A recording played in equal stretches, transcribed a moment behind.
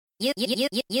You know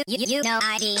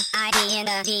ID in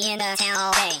the town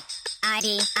all day.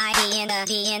 ID in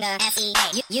the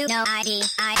SEA. You know ID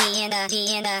in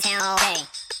the town all day.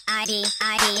 ID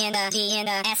in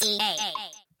the SEA.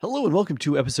 Hello and welcome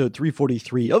to episode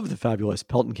 343 of the fabulous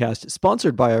Peltoncast,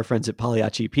 sponsored by our friends at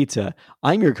Pagliacci Pizza.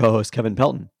 I'm your co-host, Kevin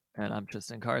Pelton. And I'm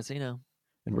Tristan Carcino.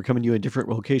 And we're coming to you in different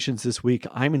locations this week.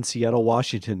 I'm in Seattle,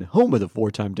 Washington, home of the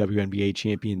four-time WNBA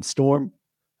champion Storm.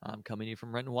 I'm coming to you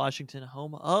from Renton, Washington,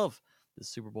 home of the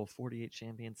Super Bowl 48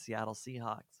 champion Seattle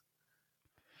Seahawks.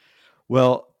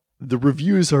 Well, the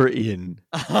reviews are in.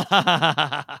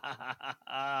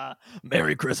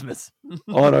 Merry Christmas.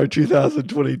 On our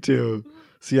 2022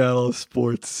 Seattle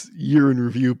Sports Year in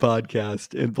Review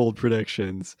podcast and bold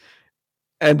predictions.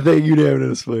 And they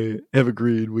unanimously have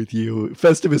agreed with you.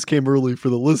 Festivus came early for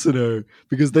the listener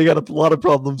because they got a lot of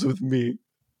problems with me.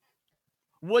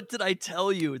 What did I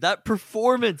tell you? That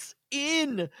performance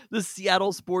in the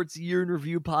Seattle Sports Year in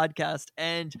Review podcast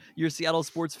and your Seattle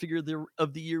Sports Figure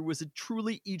of the Year was a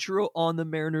truly Ichiro on the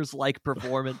Mariners-like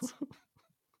performance.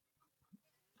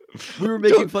 We were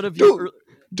making fun of you.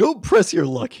 Don't press your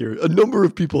luck here. A number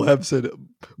of people have said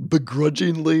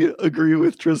begrudgingly agree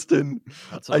with Tristan.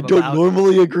 I don't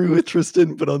normally agree with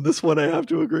Tristan, but on this one I have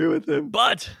to agree with him.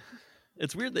 But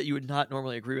it's weird that you would not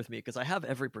normally agree with me because I have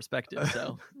every perspective.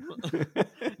 So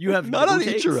you have not no on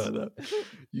takes. Ichiro, though.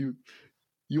 You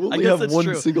only have one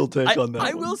true. single take on that.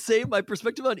 I will say my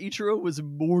perspective on Ichiro was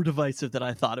more divisive than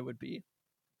I thought it would be.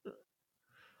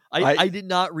 I did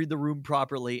not read the room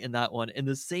properly in that one in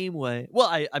the same way. Well,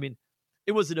 I mean,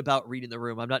 it wasn't about reading the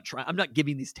room. I'm not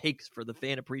giving these takes for the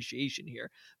fan appreciation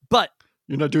here. But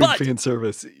you're not doing fan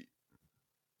service.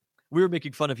 We were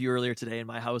making fun of you earlier today in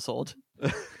my household.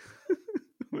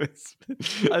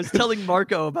 I was telling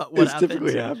Marco about what happened.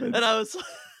 Typically happens. And I was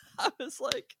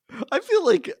like, I feel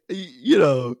like,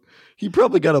 he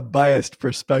probably got a biased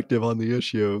perspective on the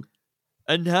issue.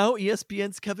 And now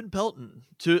ESPN's Kevin Pelton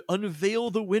to unveil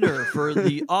the winner for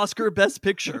the Oscar Best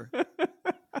Picture.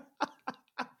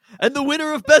 And the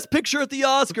winner of Best Picture at the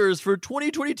Oscars for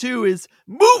 2022 is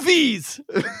movies.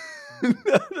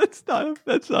 That's not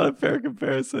a fair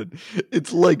comparison.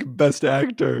 It's like Best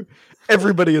Actor.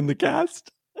 Everybody in the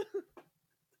cast.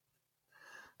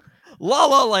 La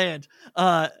La Land.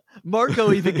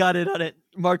 Marco even got in on it.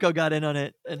 Marco got in on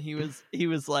it, and he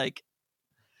was like,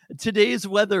 "Today's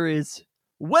weather is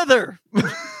weather."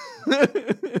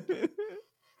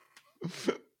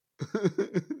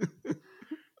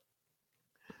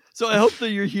 So I hope that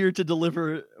you're here to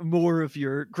deliver more of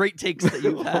your great takes that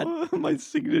you've had. My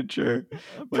signature.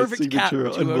 Perfect cap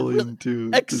to unwilling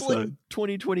to excellent decide.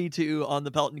 2022 on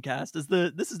the Peltoncast.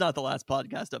 This is not the last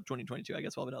podcast of 2022. I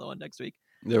guess we'll have another one next week.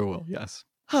 There will, yes.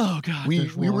 Oh God. We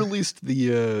released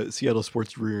the Seattle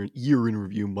Sports Year in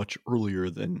Review much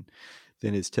earlier than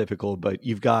is typical, but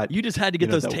you just had to get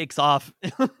those takes off.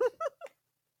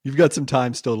 You've got some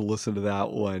time still to listen to that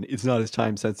one. It's not as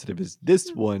time sensitive as this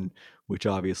one, which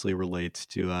obviously relates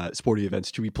to sporting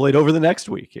events to be played over the next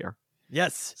week here.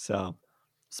 Yes. So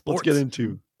sports. Let's get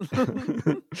into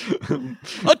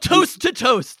a toast to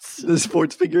toasts. The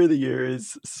sports figure of the year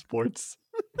is sports.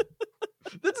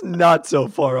 That's not so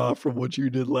far off from what you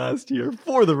did last year,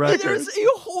 for the record. There's a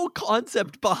whole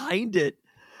concept behind it.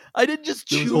 I didn't just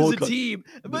choose a team.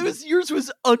 But yours was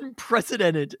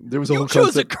unprecedented. There was a you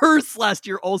chose a curse last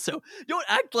year also. Don't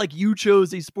act like you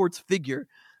chose a sports figure.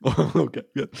 Okay,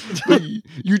 yeah. But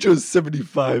you chose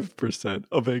 75%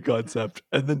 of a concept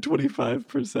and then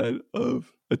 25%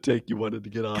 of a take you wanted to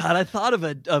get on. God, I thought of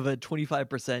a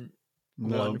 25%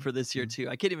 one for this year too.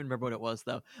 I can't even remember what it was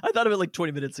though. I thought of it like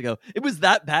 20 minutes ago. It was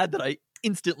that bad that I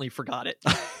instantly forgot it.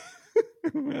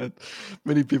 Man,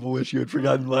 many people wish you had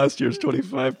forgotten last year's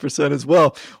 25% as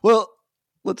well. Well,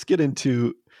 let's get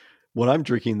into what I'm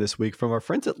drinking this week from our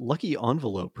friends at Lucky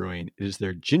Envelope Brewing. It is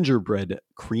their gingerbread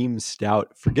cream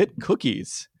stout. Forget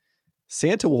cookies.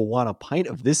 Santa will want a pint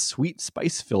of this sweet,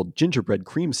 spice-filled gingerbread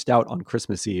cream stout on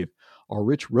Christmas Eve. Our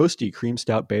rich, roasty cream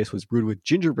stout base was brewed with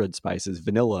gingerbread spices,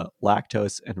 vanilla,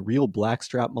 lactose, and real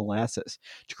blackstrap molasses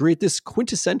to create this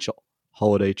quintessential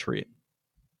holiday treat.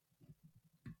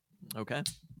 Okay.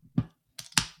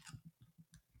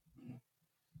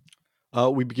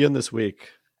 We begin this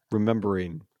week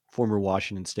remembering former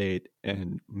Washington State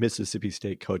and Mississippi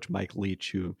State coach Mike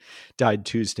Leach, who died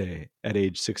Tuesday at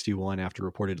age 61 after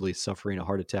reportedly suffering a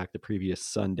heart attack the previous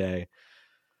Sunday.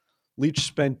 Leach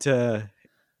spent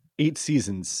 8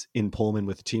 seasons in Pullman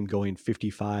with the team going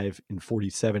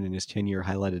 55-47 in his tenure,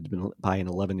 highlighted by an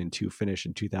 11-2 finish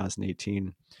in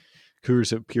 2018.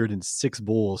 Cougars have appeared in 6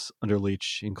 bowls under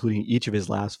Leach, including each of his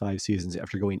last 5 seasons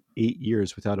after going 8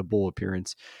 years without a bowl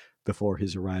appearance. before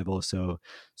his arrival. So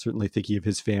certainly thinking of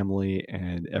his family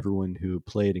and everyone who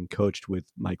played and coached with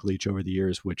Mike Leach over the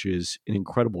years, which is an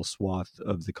incredible swath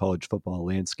of the college football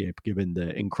landscape, given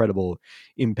the incredible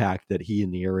impact that he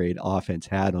and the air raid offense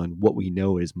had on what we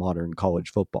know is modern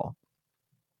college football.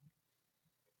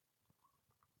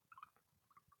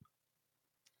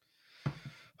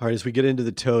 All right, as we get into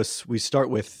the toasts, we start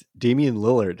with Damian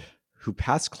Lillard, who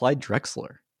passed Clyde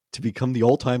Drexler to become the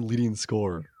all-time leading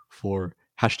scorer for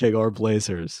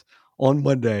 #OurBlazers on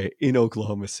Monday in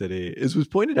Oklahoma City. As was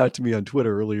pointed out to me on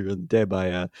Twitter earlier in the day by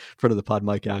a friend of the pod,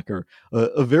 Mike Acker,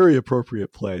 a very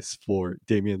appropriate place for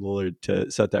Damian Lillard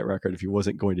to set that record if he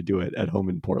wasn't going to do it at home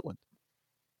in Portland.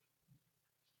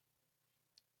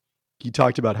 He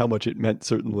talked about how much it meant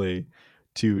certainly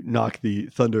to knock the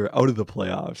Thunder out of the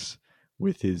playoffs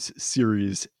with his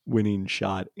series winning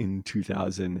shot in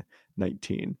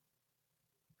 2019.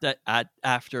 That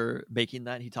after making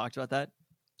that, he talked about that?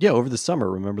 Yeah, over the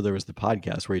summer. Remember there was the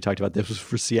podcast where he talked about this was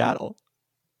for Seattle.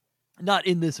 Not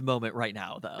in this moment right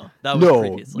now, though. That was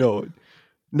previously. No.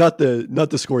 Not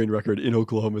the scoring record in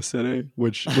Oklahoma City,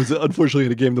 which was unfortunately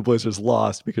in a game the Blazers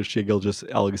lost because Shai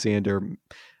Gilgeous-Alexander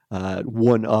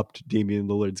one-upped Damian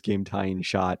Lillard's game-tying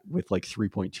shot with like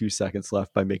 3.2 seconds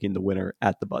left by making the winner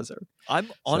at the buzzer. I'm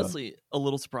honestly a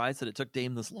little surprised that it took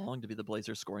Dame this long to be the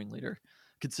Blazers scoring leader,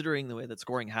 considering the way that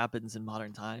scoring happens in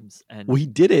modern times. And well, he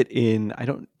did it in I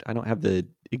don't have the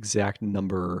exact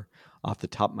number off the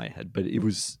top of my head, but it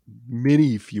was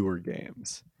many fewer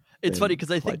games. It's funny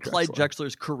because I think Clyde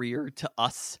Drexler's career to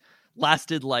us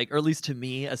lasted or at least to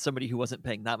me as somebody who wasn't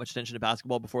paying that much attention to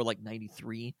basketball before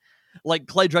 93.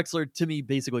 Clyde Drexler to me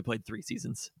basically played 3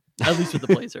 seasons, at least with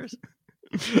the Blazers.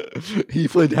 He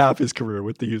played half his career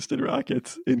with the Houston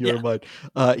Rockets in your mind.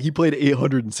 He played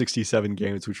 867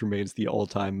 games, which remains the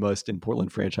all-time most in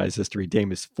Portland franchise history.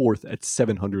 Dame is 4th at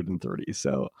 730,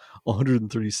 so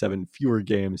 137 fewer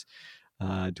games.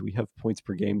 Do we have points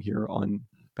per game here on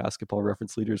Basketball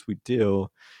Reference Leaders? We do.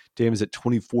 Dame is at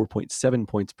 24.7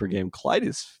 points per game. Clyde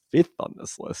is 5th on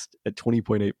this list at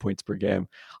 20.8 points per game.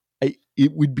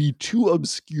 It would be too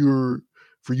obscure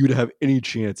for you to have any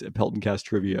chance at Peltoncast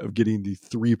Trivia of getting the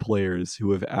 3 players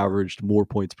who have averaged more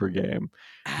points per game.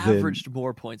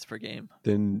 More points per game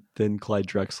than Clyde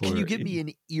Drexler. Can you give me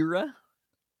an era?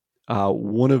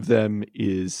 One of them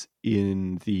is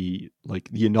in the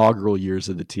inaugural years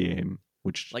of the team,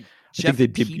 which Jeff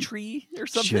Petrie or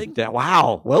something.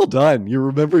 Wow, well done. You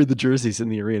remember the jerseys in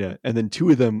the arena, and then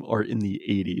 2 of them are in the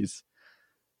 80s.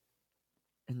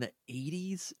 In the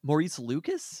 80s? Maurice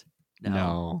Lucas?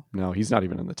 No, he's not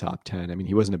even in the top 10. I mean,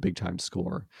 he wasn't a big time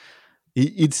scorer.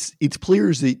 It's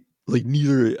players that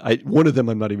one of them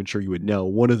I'm not even sure you would know.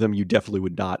 One of them you definitely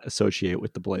would not associate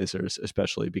with the Blazers,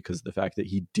 especially because of the fact that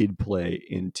he did play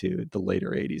into the later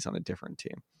 80s on a different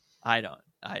team. I don't.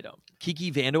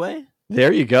 Kiki Vandeweghe?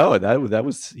 There you go.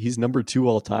 He's number 2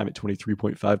 all time at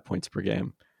 23.5 points per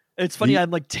game. It's funny,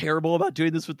 I'm terrible about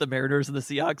doing this with the Mariners and the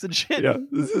Seahawks and shit. Yeah,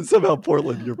 somehow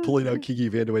Portland, you're pulling out Kiki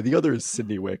Vandeweghe. The other is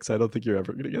Sidney Wicks. I don't think you're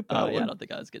ever going to get that one. Yeah, I don't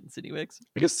think I was getting Sidney Wicks.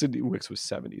 I guess Sidney Wicks was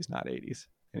 70s, not 80s.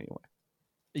 Anyway.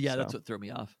 Yeah, that's what threw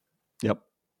me off. Yep.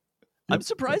 I'm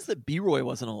surprised that B-Roy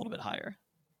wasn't a little bit higher.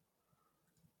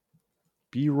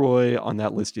 B-Roy on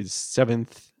that list is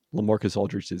 7th. LaMarcus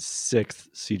Aldridge is 6th.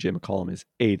 CJ McCollum is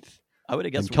 8th. I would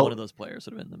have guessed one of those players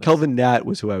would have been in the mix. Kelvin Nat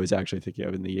was who I was actually thinking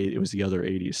of. It was the other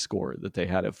 80s scorer that they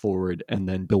had at forward, and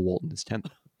then Bill Walton is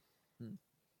 10th. So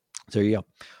there you go.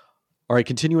 All right,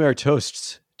 continuing our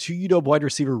toasts. 2 UW wide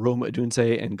receiver Rome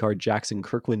Odunze and guard Jackson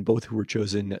Kirkland, both who were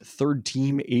chosen 3rd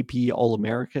team AP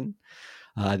All-American.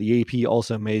 The AP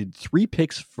also made 3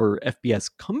 picks for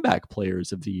FBS Comeback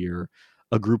Players of the Year,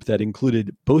 a group that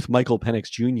included both Michael Penix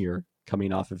Jr.,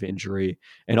 coming off of injury,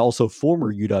 and also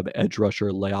former UW edge rusher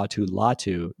Laiatu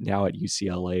Latu, now at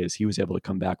UCLA, as he was able to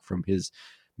come back from his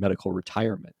medical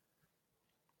retirement.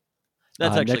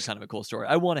 That's actually kind of a cool story.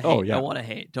 I want to hate. Oh, yeah. I want to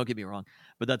hate. Don't get me wrong,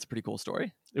 but that's a pretty cool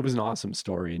story. It was an awesome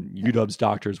story, and UW's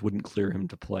doctors wouldn't clear him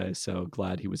to play, so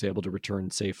glad he was able to return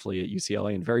safely at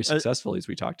UCLA and very successfully, as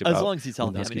we talked about. As long as he's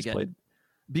healthy. I mean, again,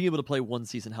 being able to play 1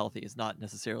 season healthy is not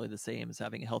necessarily the same as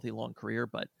having a healthy long career,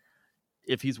 but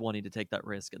if he's wanting to take that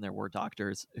risk and there were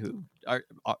doctors who are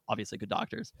obviously good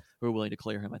doctors who are willing to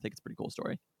clear him, I think it's a pretty cool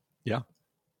story. Yeah.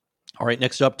 All right,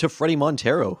 next up to Freddie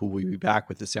Montero, who will be back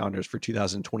with the Sounders for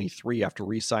 2023 after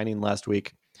re-signing last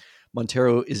week.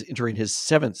 Montero is entering his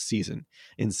 7th season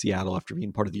in Seattle after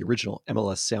being part of the original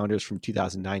MLS Sounders from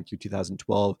 2009 through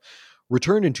 2012.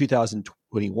 Returned in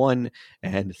 2021,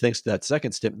 and thanks to that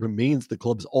second stint, remains the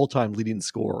club's all-time leading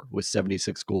scorer with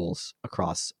 76 goals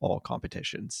across all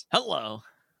competitions. Hello.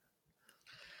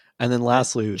 And then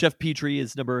lastly, Jeff Petrie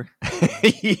is number.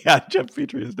 Yeah, Jeff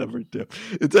Petrie is number 2.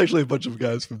 It's actually a bunch of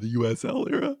guys from the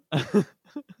USL era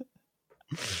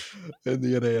and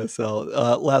the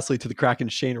NASL. Lastly, to the Kraken,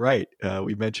 Shane Wright.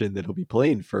 We mentioned that he'll be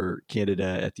playing for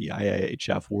Canada at the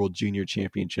IIHF World Junior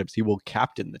Championships. He will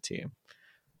captain the team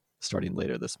starting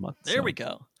later this month. There we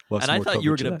go. We'll and I thought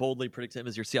you were going to boldly predict him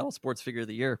as your Seattle Sports Figure of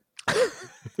the Year.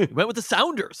 You went with the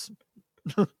Sounders.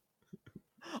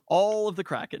 All of the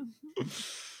Kraken.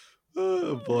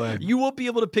 Oh, boy. You won't be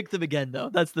able to pick them again, though.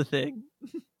 That's the thing.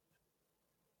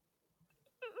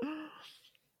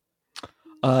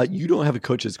 You don't have a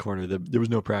coach's corner. There was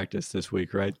no practice this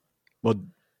week, right? Well,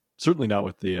 certainly not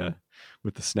with the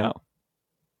snow.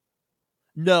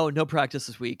 No practice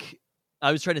this week.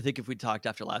 I was trying to think if we talked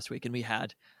after last week, and we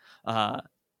had.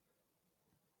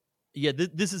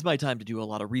 This is my time to do a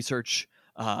lot of research,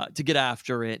 to get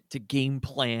after it, to game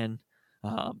plan,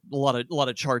 a lot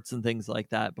of charts and things like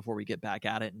that before we get back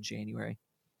at it in January.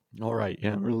 All right,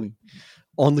 yeah, really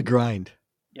on the grind.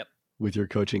 Yep, with your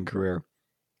coaching career.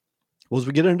 Well, as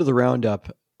we get into the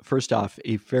roundup, first off,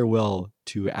 a farewell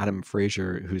to Adam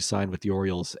Frazier, who signed with the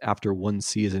Orioles after one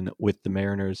season with the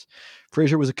Mariners.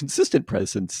 Frazier was a consistent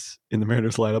presence in the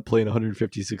Mariners lineup, playing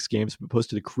 156 games, but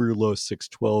posted a career-low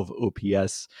 612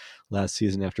 OPS last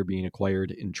season after being acquired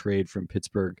in trade from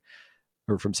Pittsburgh,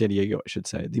 or from San Diego, I should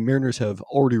say. The Mariners have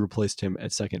already replaced him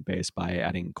at second base by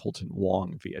adding Colton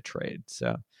Wong via trade.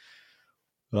 So,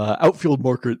 outfield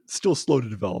market still slow to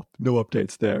develop. No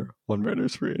updates there on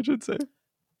Mariners free agency.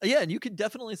 Yeah, and you could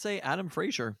definitely say Adam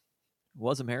Frazier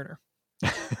was a Mariner.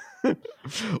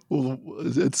 Well,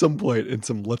 at some point in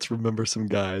some Let's Remember Some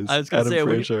Guys, I was going to say,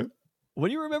 Frazier.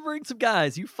 When you're remembering some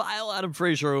guys, you file Adam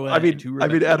Frazier away. I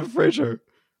mean, Adam Frazier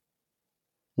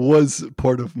was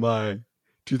part of my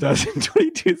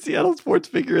 2022 Seattle Sports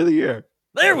Figure of the Year.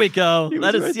 There we go.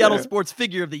 That is right Seattle there. Sports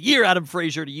Figure of the Year, Adam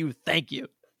Frazier, to you. Thank you.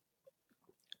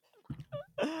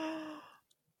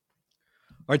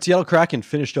 All right, Seattle Kraken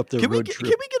finished up their road trip.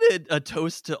 Can we get a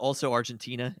toast to also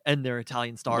Argentina and their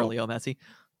Italian star, Leo Messi?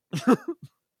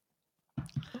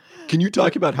 Can you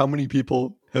talk about how many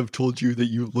people have told you that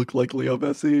you look like Leo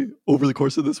Messi over the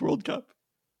course of this World Cup?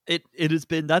 It has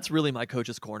been, that's really my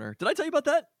coach's corner. Did I tell you about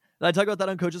that? Did I talk about that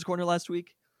on Coach's Corner last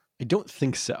week? I don't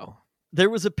think so. There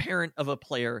was a parent of a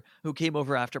player who came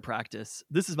over after practice.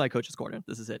 This is my coach's corner.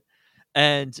 This is it.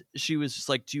 And she was just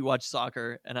like, "Do you watch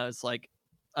soccer?" And I was like,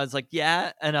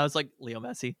 "Yeah." And I was like, "Leo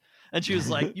Messi." And she was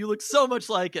like, "You look so much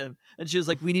like him." And she was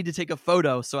like, "We need to take a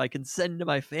photo so I can send to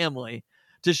my family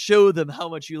to show them how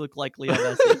much you look like Leo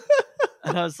Messi."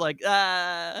 And I was like,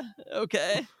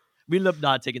 okay. We ended up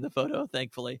not taking the photo,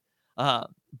 thankfully.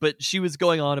 But she was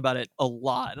going on about it a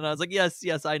lot. And I was like,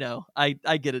 yes, I know. I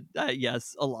get it.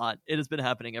 Yes, a lot. It has been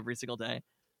happening every single day.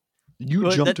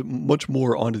 You jumped much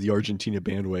more onto the Argentina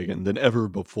bandwagon than ever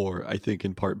before, I think,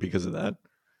 in part because of that.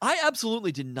 I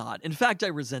absolutely did not. In fact, I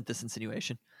resent this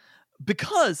insinuation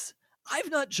because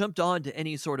I've not jumped on to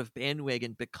any sort of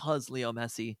bandwagon because Leo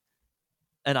Messi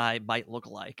and I might look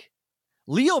alike.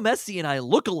 Leo Messi and I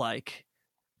look alike,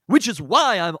 which is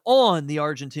why I'm on the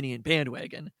Argentinian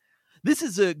bandwagon. This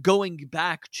is going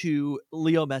back to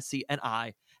Leo Messi and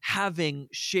I having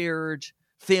shared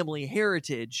family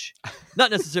heritage,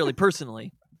 not necessarily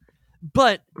personally,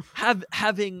 but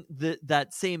having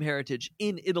that same heritage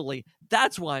in Italy.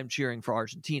 That's why I'm cheering for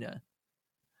Argentina.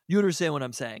 You understand what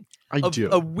I'm saying? I do.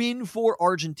 A win for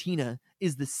Argentina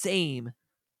is the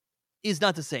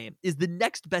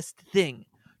next best thing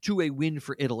to a win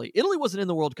for Italy. Italy wasn't in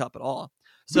the World Cup at all.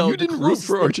 So but you didn't root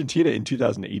for Argentina in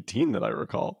 2018 that I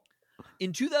recall.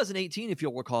 In 2018, if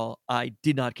you'll recall, I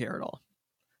did not care at all.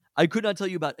 I could not tell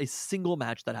you about a single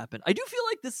match that happened. I do feel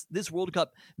like this World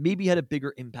Cup maybe had a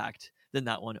bigger impact than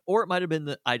that one, or it might have been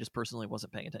that I just personally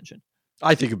wasn't paying attention.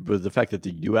 I think the fact that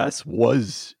the U.S.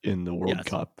 was in the World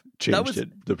Cup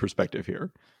changed the perspective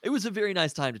here. It was a very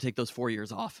nice time to take those 4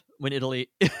 years off when Italy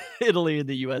and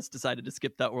the U.S. decided to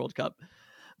skip that World Cup.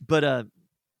 But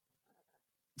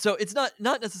so it's not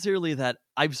necessarily that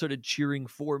I've started cheering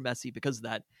for Messi because of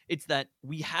that. It's that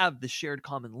we have the shared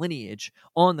common lineage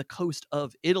on the coast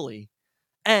of Italy,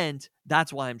 and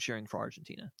that's why I'm cheering for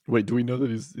Argentina. Wait, do we know that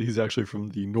he's actually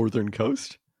from the northern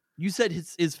coast? You said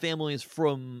his family is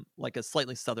from like a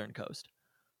slightly southern coast.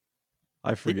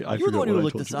 I forget. You're the one who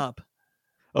looked this up.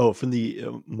 Oh, from the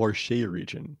Marche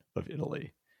region of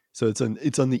Italy. So it's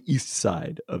on the east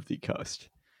side of the coast.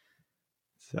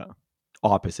 So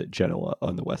opposite Genoa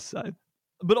on the west side.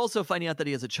 But also finding out that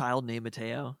he has a child named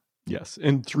Matteo. Yes,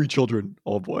 and 3 children,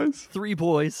 all boys. 3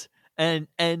 boys, and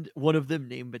one of them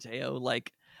named Matteo.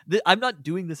 Like, I'm not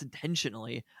doing this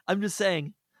intentionally. I'm just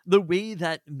saying the way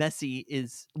that Messi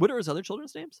is. What are his other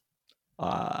children's names?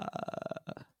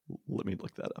 Let me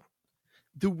look that up.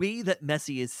 The way that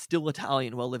Messi is still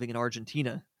Italian while living in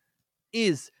Argentina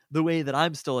is the way that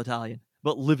I'm still Italian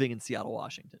but living in Seattle,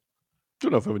 Washington. I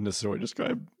don't know if I would necessarily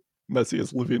describe Messi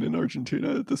as living in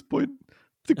Argentina at this point.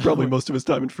 I think probably most of his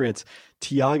time in France.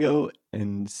 Tiago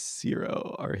and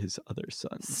Ciro are his other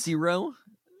sons. Ciro?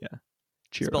 Yeah.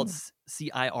 Ciro. Spelled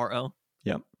Ciro?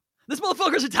 Yep. This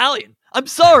motherfucker's Italian. I'm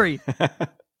sorry.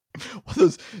 Well,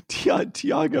 those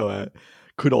Tiago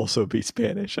could also be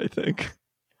Spanish, I think.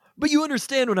 But you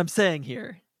understand what I'm saying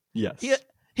here. Yes.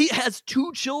 He has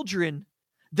 2 children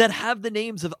that have the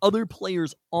names of other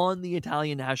players on the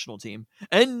Italian national team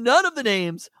and none of the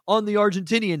names on the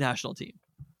Argentinian national team.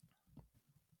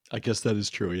 I guess that is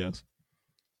true, yes.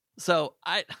 So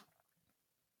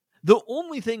the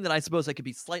only thing that I suppose I could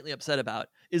be slightly upset about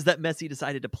is that Messi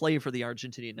decided to play for the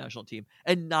Argentinian national team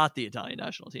and not the Italian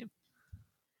national team.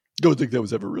 Don't think that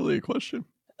was ever really a question.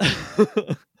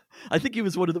 I think he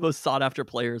was one of the most sought after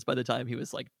players by the time he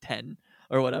was like 10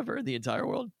 or whatever in the entire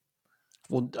world.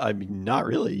 Well, I mean, not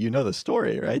really. You know the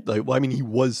story, right? Like, well, I mean, he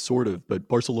was sort of, but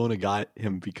Barcelona got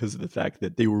him because of the fact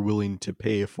that they were willing to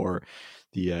pay for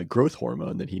the growth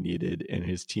hormone that he needed, and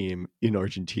his team in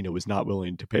Argentina was not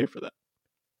willing to pay for that.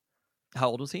 How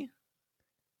old was he?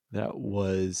 That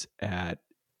was at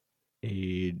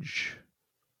age,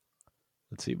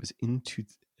 let's see, it was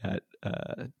at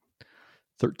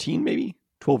 13, maybe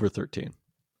 12 or 13.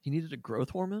 He needed a growth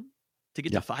hormone to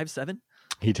get to 5'7"?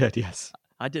 He did, yes.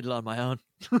 I did it on my own.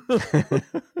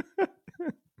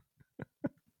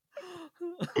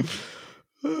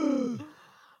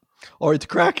 All right, the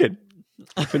Kraken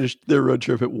finished their road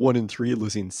trip at 1-3,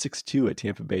 losing 6-2 at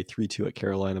Tampa Bay, 3-2 at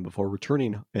Carolina before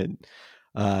returning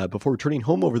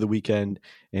home over the weekend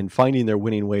and finding their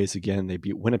winning ways again. They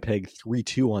beat Winnipeg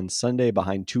 3-2 on Sunday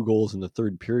behind 2 goals in the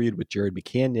third period, with Jared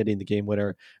McCann netting the game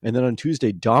winner. And then on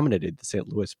Tuesday, dominated the St.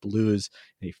 Louis Blues,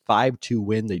 a 5-2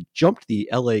 win. They jumped the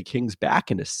LA Kings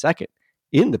back into second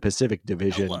in the Pacific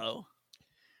Division. Hello.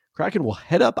 Kraken will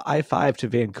head up I-5 to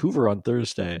Vancouver on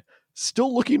Thursday,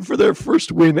 still looking for their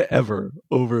first win ever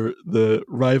over the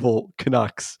rival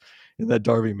Canucks in that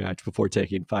derby match before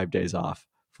taking 5 days off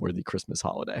for the Christmas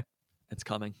holiday. It's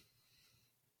coming.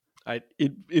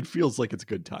 It feels like it's a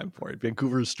good time for it.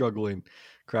 Vancouver is struggling,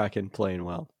 Kraken playing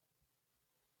well.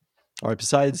 All right,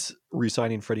 besides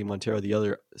re-signing Freddie Montero, the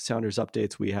other Sounders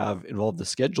updates we have involve the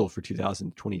schedule for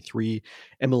 2023.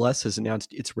 MLS has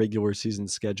announced its regular season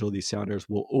schedule. The Sounders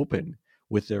will open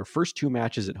with their first 2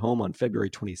 matches at home on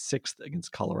February 26th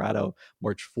against Colorado,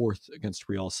 March 4th against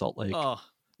Real Salt Lake. Oh,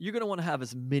 you're going to want to have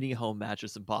as many home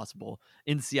matches as possible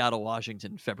in Seattle,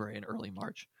 Washington, February and early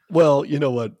March. Well, you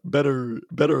know what? Better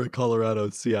a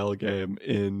Colorado-Seattle game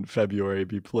in February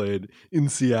be played in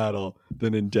Seattle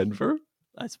than in Denver.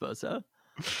 I suppose so.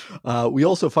 We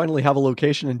also finally have a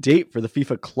location and date for the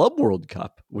FIFA Club World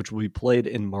Cup, which will be played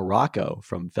in Morocco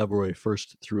from February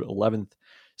 1st through 11th.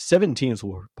 7 teams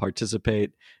will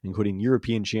participate, including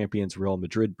European champions Real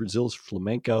Madrid, Brazil's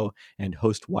Flamengo, and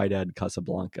host Wydad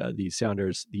Casablanca. The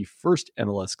Sounders, the first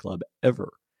MLS club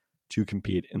ever to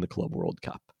compete in the Club World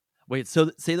Cup. Wait,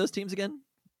 so say those teams again?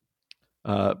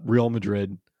 Real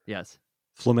Madrid. Yes.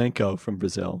 Flamengo from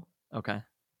Brazil. Okay.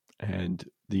 And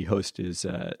the host is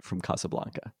from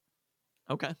Casablanca.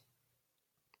 Okay.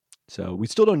 So we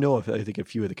still don't know if, I think a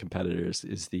few of the competitors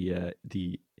is the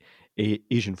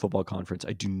Asian Football Conference.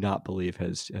 I do not believe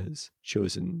has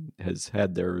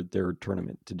had their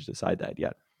tournament to decide that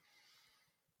yet.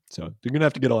 So they're going to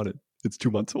have to get on it. It's 2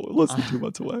 months away, less than 2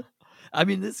 months away. I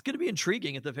mean, this is going to be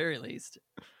intriguing at the very least.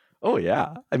 Oh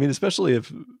yeah. I mean, especially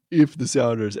if the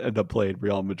Sounders end up playing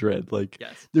Real Madrid, like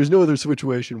yes. There's no other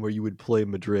situation where you would play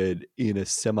Madrid in a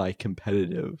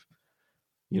semi-competitive,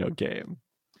 game.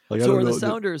 Like, so I don't are know the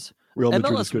Sounders, Real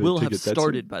Madrid MLS will have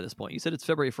started by this point. You said it's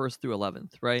February 1st through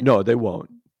 11th, right? No, they won't.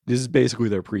 This is basically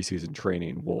their preseason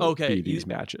training will be these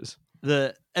matches.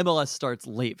 The MLS starts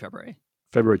late February.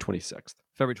 February 26th.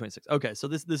 February 26th. Okay, so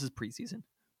this is preseason.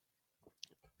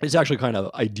 It's actually kind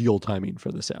of ideal timing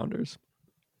for the Sounders.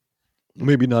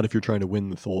 Maybe not if you're trying to win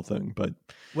the whole thing, but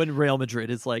when Real Madrid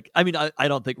is I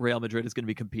don't think Real Madrid is going to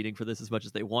be competing for this as much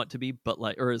as they want to be, but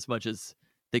or as much as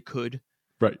they could.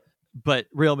 Right. But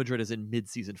Real Madrid is in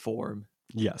mid-season form.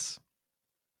 Yes.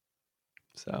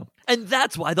 So. And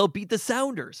that's why they'll beat the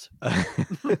Sounders.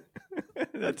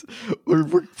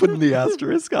 We're putting the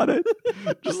asterisk on it.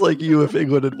 Just like you if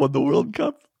England had won the World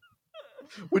Cup.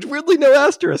 Which weirdly no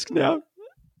asterisk now.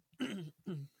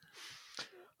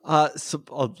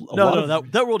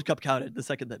 That World Cup counted the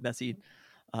second that Messi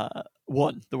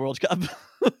won the World Cup.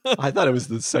 I thought it was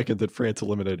the second that France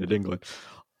eliminated England.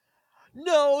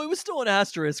 No, it was still an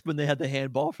asterisk when they had the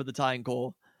handball for the tying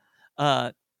goal.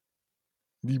 The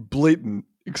blatant,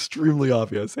 extremely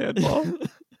obvious handball,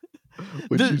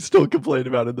 which you still complain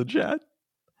about in the chat.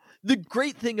 The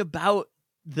great thing about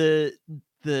the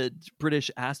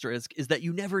British asterisk is that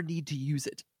you never need to use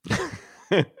it.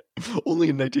 Only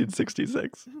in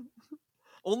 1966.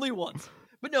 Only once.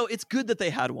 But no, it's good that they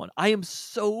had one. I am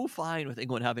so fine with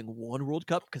England having one World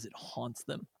Cup because it haunts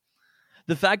them.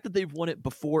 The fact that they've won it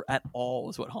before at all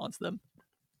is what haunts them.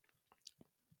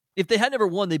 If they had never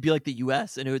won, they'd be like the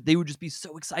U.S., and they would just be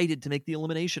so excited to make the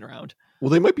elimination round. Well,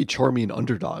 they might be charming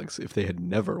underdogs if they had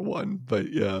never won,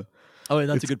 but yeah. Oh, and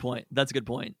that's a good point. That's a good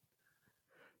point.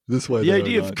 This way, the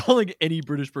idea of calling any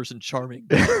British person charming.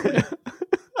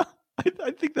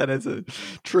 I think that has a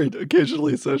trait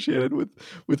occasionally associated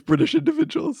with British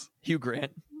individuals. Hugh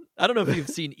Grant. I don't know if you've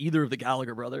seen either of the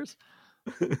Gallagher brothers.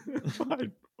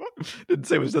 I didn't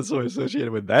say it was necessarily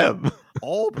associated with them.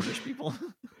 All British people.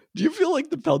 Do you feel like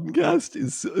the Peltoncast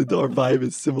our vibe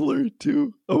is similar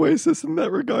to Oasis in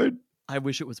that regard? I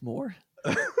wish it was more.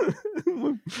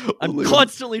 I'm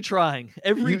constantly trying.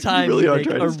 Every time really we make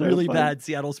a really fun. bad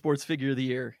Seattle Sports Figure of the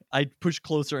Year, I push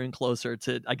closer and closer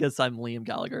to, I guess I'm Liam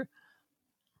Gallagher.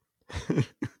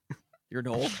 You're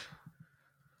Noel.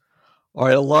 All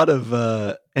right, a lot of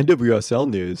NWSL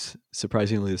news,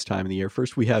 surprisingly, this time of the year.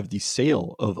 First, we have the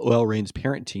sale of OL Reign's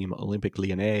parent team, Olympique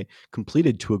Lyonnais,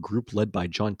 completed to a group led by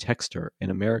John Textor, an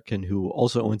American who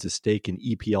also owns a stake in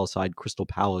EPL side Crystal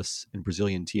Palace and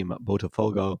Brazilian team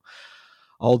Botafogo.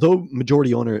 Although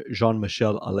majority owner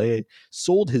Jean-Michel Allais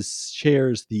sold his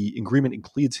shares, the agreement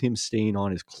includes him staying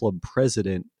on as club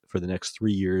president for the next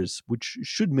 3 years, which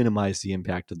should minimize the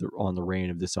impact on the reign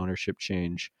of this ownership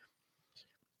change.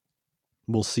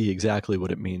 We'll see exactly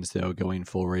what it means, though, going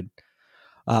forward.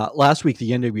 Last week,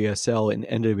 the NWSL and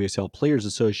NWSL Players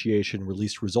Association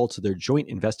released results of their joint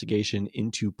investigation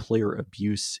into player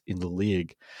abuse in the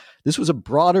league. This was a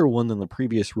broader one than the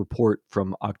previous report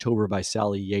from October by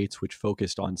Sally Yates, which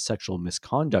focused on sexual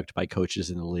misconduct by coaches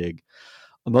in the league.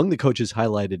 Among the coaches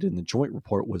highlighted in the joint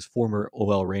report was former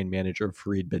OL Reign manager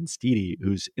Farid Benstiti,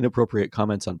 whose inappropriate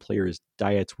comments on players'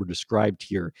 diets were described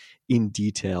here in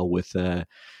detail with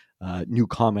new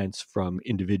comments from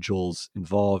individuals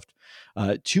involved.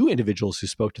 Two individuals who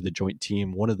spoke to the joint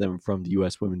team, one of them from the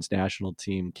U.S. women's national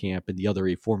team camp and the other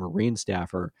a former Reign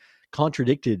staffer,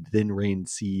 contradicted then Reign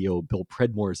CEO Bill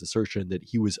Predmore's assertion that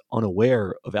he was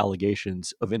unaware of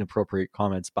allegations of inappropriate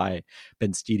comments by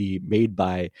Benstiti made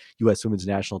by U.S. women's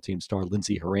national team star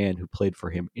Lindsey Horan, who played for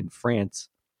him in France.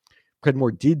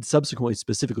 Predmore did subsequently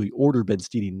specifically order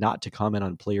Benstiti not to comment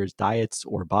on players' diets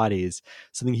or bodies,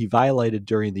 something he violated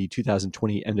during the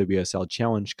 2020 NWSL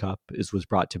Challenge Cup, as was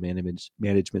brought to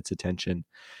management's attention.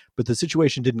 But the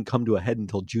situation didn't come to a head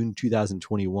until June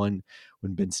 2021,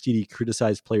 when Benstiti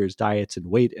criticized players' diets and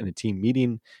weight in a team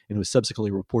meeting, and was subsequently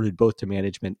reported both to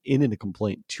management and in a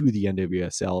complaint to the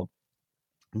NWSL.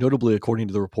 Notably, according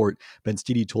to the report,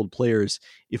 Benstiti told players,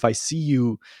 "If I see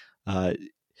you,"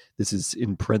 this is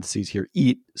in parentheses here,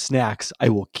 "eat snacks, I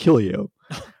will kill you."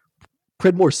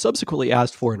 Predmore subsequently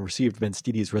asked for and received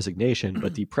Benstiti's resignation,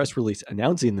 but the press release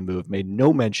announcing the move made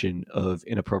no mention of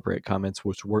inappropriate comments,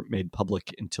 which weren't made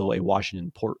public until a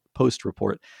Washington Post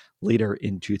report later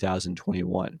in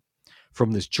 2021.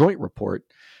 From this joint report,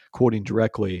 quoting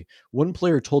directly, one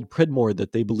player told Predmore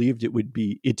that they believed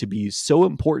it to be so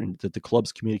important that the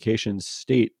club's communications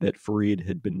state that Farid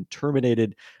had been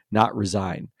terminated, not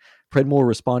resign. Predmore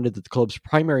responded that the club's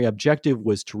primary objective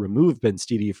was to remove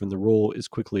Benstiti from the role as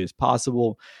quickly as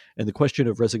possible, and the question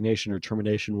of resignation or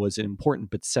termination was an important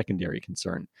but secondary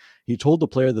concern. He told the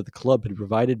player that the club had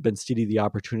provided Benstiti the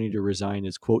opportunity to resign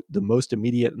as, quote, the most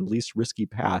immediate and least risky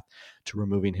path to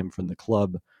removing him from the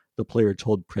club. The player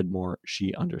told Predmore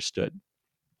she understood.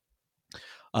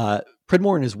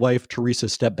 Predmore and his wife, Teresa,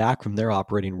 stepped back from their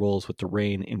operating roles with the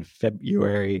Reign in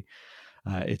February.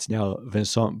 It's now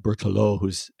Vincent Berthelot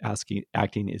who's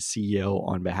acting as CEO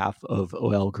on behalf of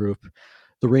OL Group.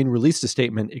 The Reign released a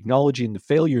statement acknowledging the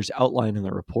failures outlined in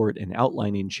the report and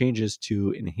outlining changes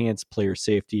to enhance player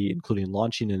safety, including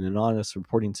launching an anonymous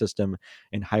reporting system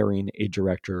and hiring a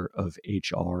director of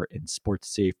HR and sports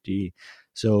safety.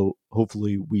 So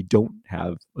hopefully we don't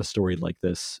have a story like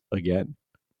this again.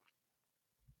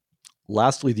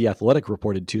 Lastly, The Athletic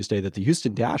reported Tuesday that the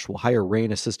Houston Dash will hire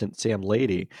Reign assistant Sam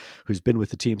Lady, who's been with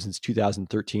the team since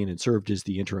 2013 and served as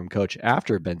the interim coach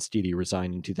after Benstiti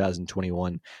resigned in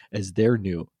 2021, as their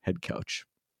new head coach.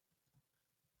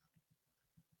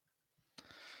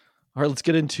 All right, let's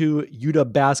get into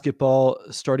UW basketball,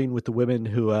 starting with the women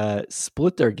who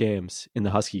split their games in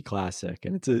the Husky Classic.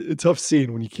 And it's a tough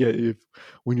scene when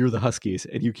when you're the Huskies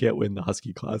and you can't win the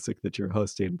Husky Classic that you're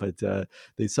hosting. But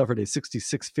they suffered a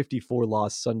 66-54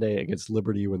 loss Sunday against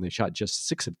Liberty when they shot just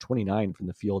 6 of 29 from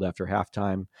the field after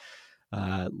halftime.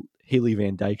 Haley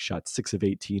Van Dyke shot 6 of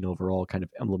 18 overall, kind of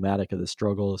emblematic of the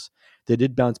struggles. They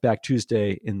did bounce back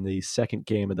Tuesday in the second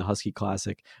game of the Husky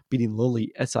Classic, beating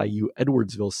lowly SIU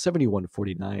Edwardsville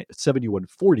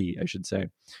 71-40, I should say,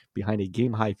 behind a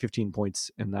game-high 15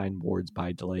 points and 9 boards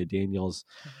by Delia Daniels.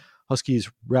 Huskies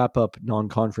wrap up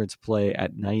non-conference play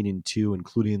at 9-2,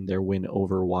 including their win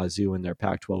over Wazoo in their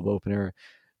Pac-12 opener.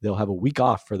 They'll have a week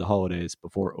off for the holidays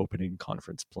before opening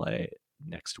conference play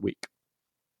next week.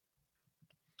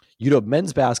 UW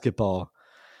men's basketball,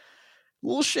 a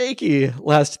little shaky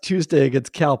last Tuesday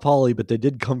against Cal Poly, but they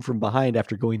did come from behind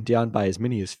after going down by as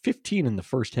many as 15 in the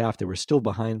first half. They were still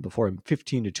behind before a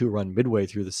 15-2 run midway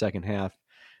through the second half.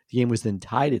 The game was then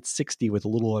tied at 60 with a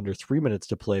little under 3 minutes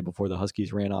to play before the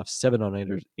Huskies ran off 7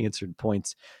 unanswered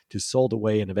points to sold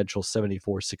away an eventual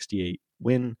 74-68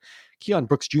 win. Keon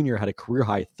Brooks Jr. had a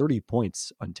career-high 30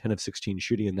 points on 10 of 16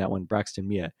 shooting in that one. Braxton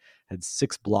Mia had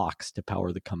 6 blocks to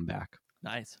power the comeback.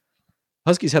 Nice.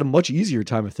 Huskies had a much easier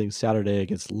time of things Saturday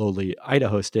against lowly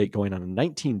Idaho State, going on a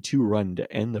 19-2 run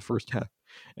to end the first half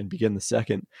and begin the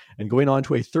second, and going on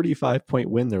to a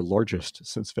 35-point win, their largest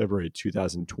since February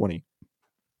 2020.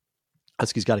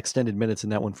 Huskies got extended minutes in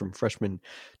that one from freshman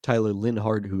Tyler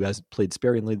Linhard, who has played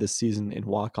sparingly this season, and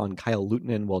walk-on Kyle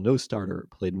Lutonen, while no starter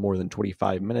played more than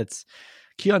 25 minutes.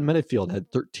 Keon Mennefield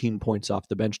had 13 points off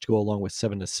the bench to go along with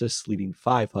 7 assists, leading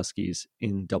 5 Huskies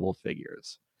in double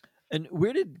figures. And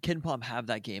where did KenPom have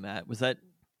that game at? Was that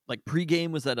like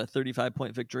pregame? Was that a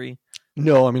 35-point victory?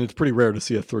 No, I mean, it's pretty rare to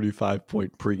see a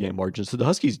 35-point pregame margin. So the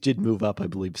Huskies did move up, I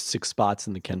believe, 6 spots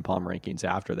in the KenPom rankings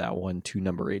after that one to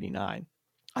number 89.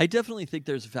 I definitely think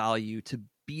there's value to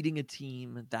beating a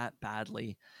team that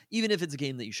badly. Even if it's a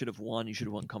game that you should have won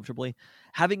comfortably.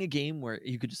 Having a game where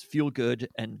you could just feel good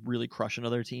and really crush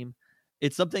another team.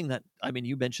 It's something that, I mean,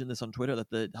 you mentioned this on Twitter, that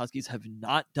the Huskies have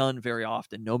not done very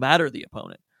often, no matter the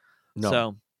opponent. No.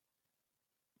 So,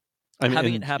 I mean,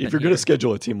 having it happen if you're going to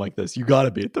schedule a team like this, you got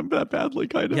to beat them that badly,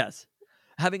 kind of. Yes.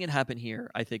 Having it happen here,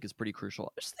 I think, is pretty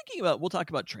crucial. Just thinking about, we'll talk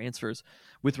about transfers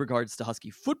with regards to Husky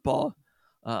football.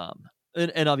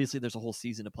 And obviously there's a whole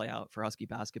season to play out for Husky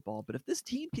basketball. But if this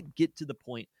team can get to the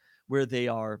point where they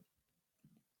are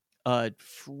a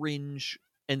fringe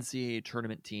NCAA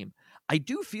tournament team, I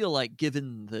do feel like,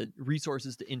 given the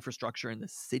resources to infrastructure in the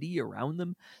city around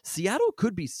them, Seattle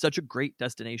could be such a great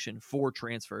destination for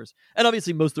transfers. And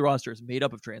obviously most of the roster is made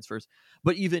up of transfers,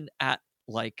 but even at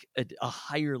like a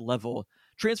higher level,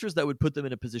 transfers that would put them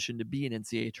in a position to be an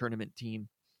NCAA tournament team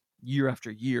year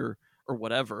after year or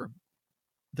whatever,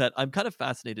 that I'm kind of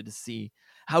fascinated to see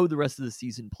how the rest of the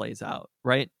season plays out,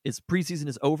 right? Preseason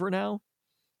is over now?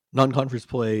 Non-conference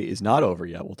play is not over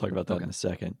yet. We'll talk about that in a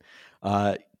second.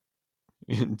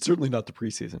 Certainly not the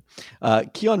preseason.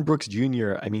 Keon Brooks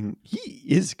Jr., I mean, he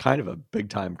is kind of a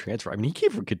big-time transfer. I mean, he came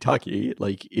from Kentucky.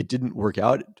 Like, it didn't work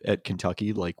out at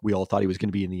Kentucky. Like, we all thought he was going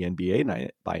to be in the NBA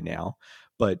by now.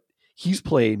 But he's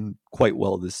playing quite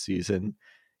well this season.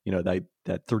 You know,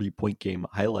 that 30-point game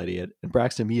highlighting it. And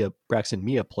Braxton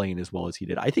Mia playing as well as he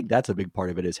did. I think that's a big part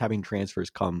of it, is having transfers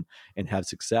come and have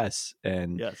success.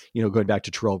 And, yes, you know, going back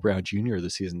to Terrell Brown Jr.,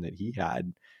 the season that he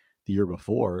had the year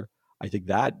before, I think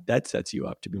that sets you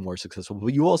up to be more successful.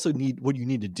 But you also what you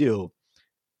need to do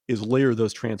is layer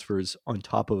those transfers on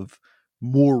top of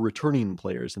more returning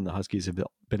players than the Huskies have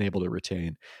been able to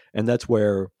retain. And that's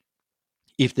where,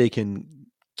 if they can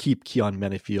keep Keon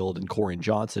Mennefield and Corin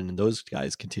Johnson and those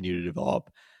guys continue to develop,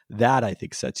 that I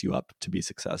think sets you up to be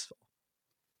successful.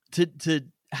 To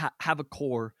have a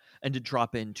core and to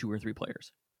drop in 2 or 3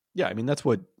 players. Yeah, I mean, that's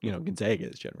what, you know, Gonzaga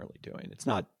is generally doing. It's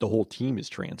not the whole team is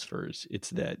transfers. It's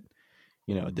that,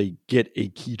 you know, they get a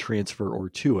key transfer or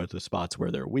 2 at the spots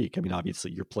where they're weak. I mean,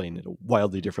 obviously you're playing at a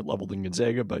wildly different level than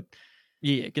Gonzaga, but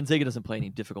yeah, Gonzaga doesn't play any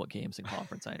difficult games in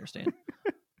conference, I understand.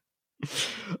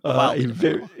 A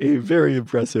very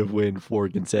impressive win for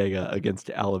Gonzaga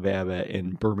against Alabama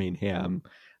in Birmingham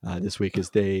this week, as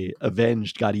they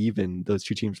got even. Those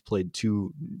 2 teams played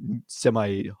 2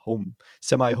 semi-home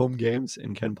games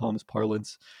in KenPom's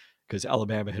parlance, because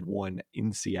Alabama had won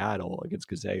in Seattle against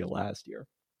Gonzaga last year.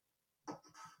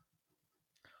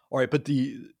 All right, but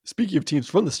speaking of teams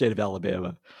from the state of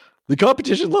Alabama, the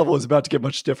competition level is about to get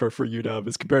much stiffer for UW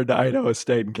as compared to Idaho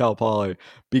State and Cal Poly,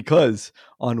 because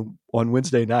on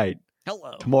Wednesday night,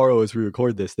 tomorrow as we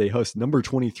record this, they host number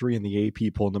 23 in the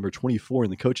AP poll, number 24 in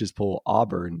the coaches poll,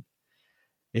 Auburn.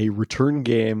 a return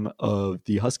game of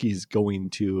the Huskies going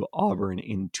to Auburn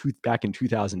back in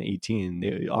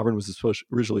 2018. Auburn was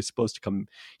originally supposed to come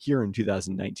here in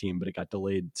 2019, but it got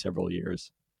delayed several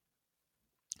years.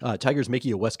 Tigers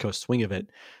making a West Coast swing of it.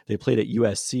 They played at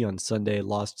USC on Sunday,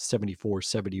 lost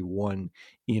 74-71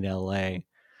 in LA.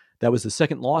 That was the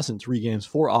second loss in 3 games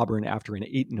for Auburn after an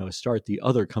 8-0 start, the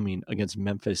other coming against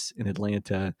Memphis in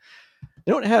Atlanta.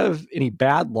 They don't have any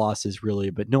bad losses, really,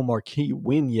 but no marquee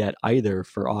win yet either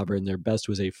for Auburn. Their best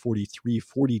was a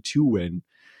 43-42 win.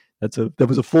 That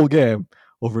was a full game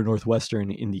over Northwestern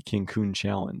in the Cancun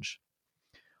Challenge.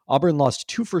 Auburn lost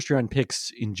 2 first-round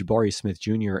picks in Jabari Smith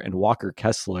Jr. and Walker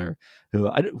Kessler.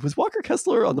 Was Walker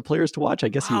Kessler on the players to watch? I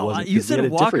guess he wasn't. You said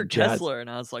Walker Kessler, and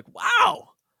I was like, wow.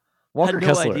 Walker I had no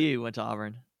Kessler idea he went to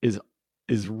Auburn.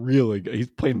 Is really good. He's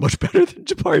playing much better than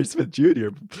Jabari Smith Jr.,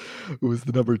 who was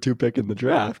the number 2 pick in the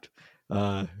draft.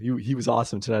 He was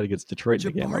awesome tonight against Detroit.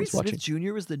 Jabari Smith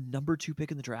Jr. was the number 2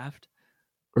 pick in the draft?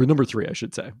 Or number 3, I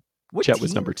should say. Chet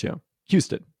was number 2.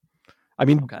 Houston. I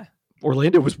mean, okay.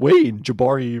 Orlando was weighing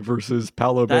Jabari versus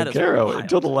Paolo Banchero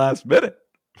until the last minute.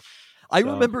 I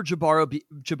remember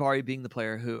Jabari being the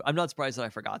player who, I'm not surprised that I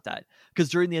forgot that, because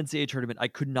during the NCAA tournament, I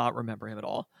could not remember him at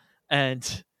all.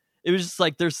 And it was just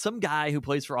like, there's some guy who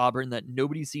plays for Auburn that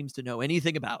nobody seems to know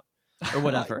anything about or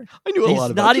whatever. I knew a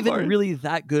lot about He's not even really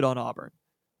that good on Auburn.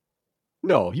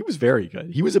 No, he was very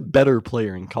good. He was a better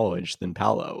player in college than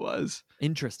Paolo was.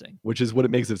 Interesting. Which is what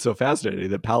it makes it so fascinating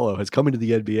that Paolo has come into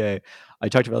the NBA. I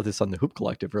talked about this on the Hoop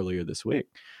Collective earlier this week.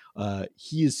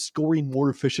 He is scoring more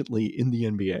efficiently in the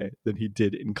NBA than he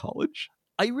did in college.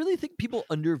 I really think people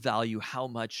undervalue how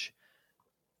much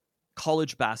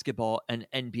college basketball and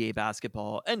NBA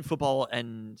basketball and football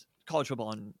and college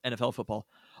football and NFL football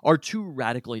are 2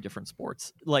 radically different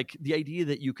sports. Like the idea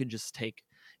that you can just take,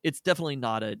 it's definitely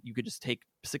not you could just take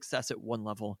success at one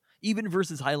level, even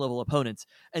versus high level opponents,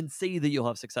 and say that you'll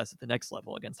have success at the next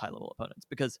level against high level opponents.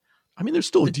 Because I mean, there's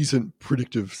still a decent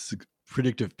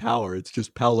predictive power. It's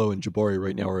just Paolo and Jabari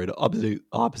right now are at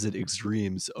opposite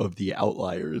extremes of the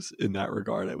outliers in that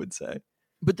regard, I would say.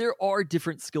 But there are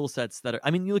different skill sets that are,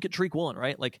 I mean, you look at Tariq Woolen,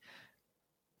 right? Like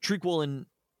Tariq Woolen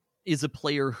is a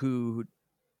player who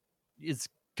is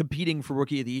competing for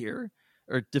Rookie of the Year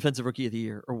or Defensive Rookie of the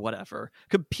Year or whatever,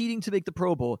 competing to make the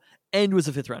Pro Bowl, and was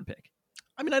a 5th-round pick.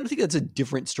 I mean, I don't think that's a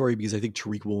different story, because I think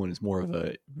Tariq Woolen is more of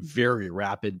a very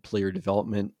rapid player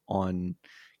development on,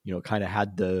 kind of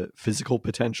had the physical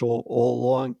potential all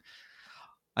along.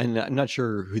 I'm not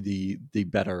sure who the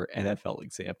better NFL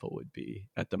example would be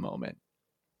at the moment.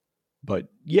 But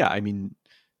yeah, I mean,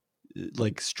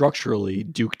 like structurally,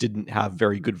 Duke didn't have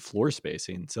very good floor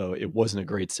spacing, so it wasn't a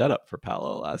great setup for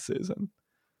Paolo last season.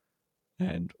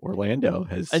 And Orlando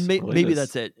has, and maybe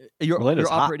that's it. You're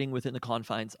operating hot within the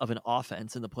confines of an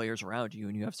offense and the players around you,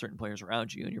 and you have certain players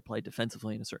around you, and you're played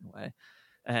defensively in a certain way,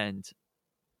 and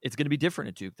it's going to be different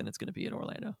at Duke than it's going to be at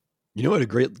Orlando. You know, what a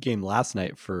great game last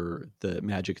night for the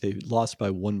Magic. They lost by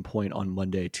 1 point on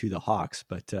Monday to the Hawks,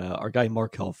 but our guy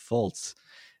Markelle Fultz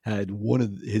had one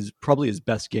of probably his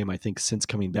best game, I think, since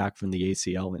coming back from the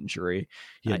ACL injury.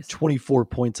 He had 24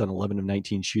 points on 11 of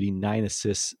 19 shooting, 9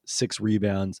 assists, 6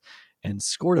 rebounds, and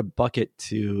scored a bucket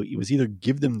it was either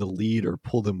give them the lead or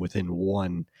pull them within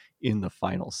 1 in the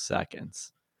final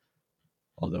seconds.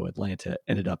 Although Atlanta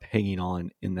ended up hanging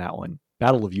on in that one.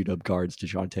 Battle of UW guards,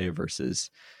 DeJounte versus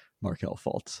Markelle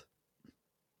Fultz.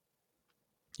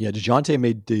 Yeah,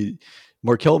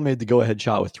 Markelle made the go-ahead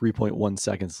shot with 3.1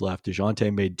 seconds left.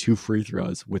 DeJounte made 2 free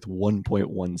throws with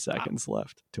 1.1 seconds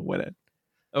left to win it.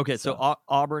 Okay, so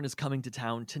Auburn is coming to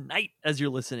town tonight as you're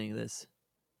listening to this.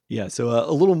 Yeah, so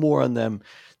a little more on them.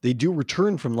 They do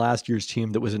return from last year's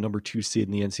team that was a number 2 seed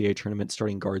in the NCAA tournament,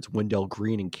 starting guards Wendell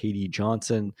Green and KD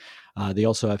Johnson. They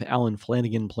also have Alan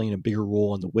Flanagan playing a bigger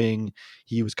role on the wing.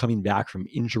 He was coming back from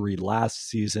injury last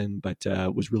season, but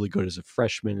was really good as a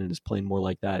freshman and is playing more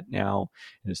like that now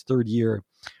in his 3rd year.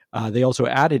 They also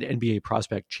added NBA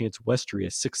prospect Chance Westry, a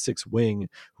 6'6" wing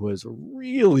who has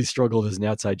really struggled as an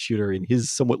outside shooter in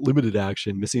his somewhat limited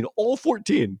action, missing all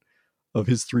 14 of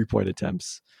his 3-point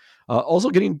attempts. Also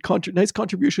getting nice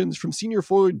contributions from senior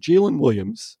forward Jalen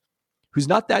Williams, who's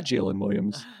not that Jalen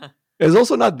Williams. Is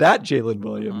also not that Jalen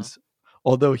Williams,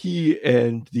 although he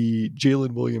and the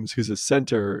Jalen Williams, who's a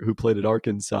center who played at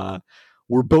Arkansas,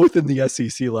 were both in the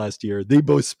SEC last year. They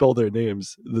both spell their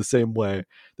names the same way.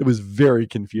 It was very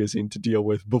confusing to deal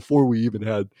with before we even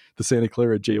had the Santa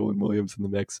Clara Jalen Williams in the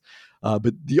mix.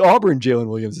 But the Auburn Jalen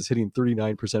Williams is hitting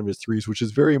 39% of his threes, which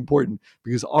is very important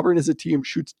because Auburn as a team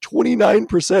shoots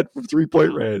 29% from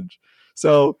 3-point range.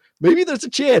 So maybe there's a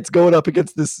chance going up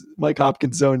against this Mike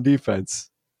Hopkins zone defense.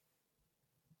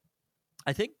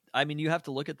 I mean, you have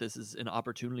to look at this as an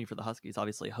opportunity for the Huskies,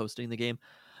 obviously hosting the game.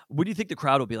 What do you think the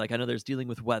crowd will be like? I know there's dealing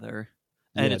with weather,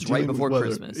 and it's right before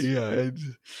Christmas. Yeah,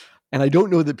 and I don't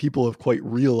know that people have quite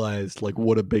realized like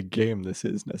what a big game this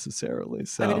is necessarily.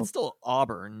 So I mean, it's still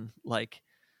Auburn, like,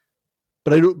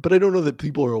 but I don't know that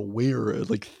people are aware of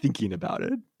like thinking about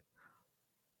it.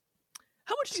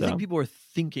 How much do you think people are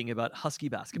thinking about Husky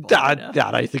basketball?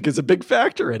 That I think is a big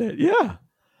factor in it. Yeah.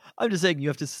 I'm just saying you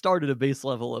have to start at a base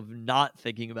level of not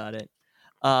thinking about it.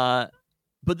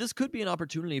 But this could be an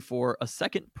opportunity for a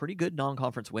second pretty good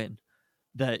non-conference win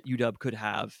that UW could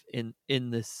have in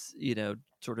this,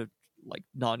 sort of like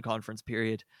non-conference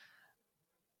period.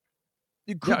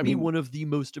 It could be one of the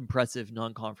most impressive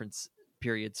non-conference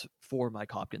periods for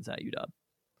Mike Hopkins at UW.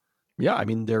 Yeah, I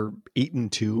mean, they're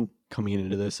 8-2 coming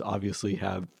into this. Obviously,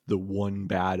 have the one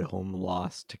bad home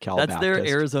loss to Cal Baptist. That's their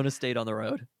Arizona State on the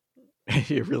road.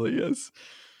 It really is.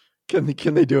 Can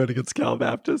they do it against Cal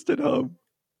Baptist at home?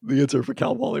 The answer for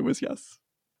Cal Poly was yes.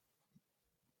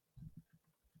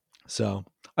 So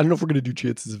I don't know if we're going to do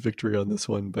chances of victory on this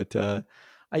one, but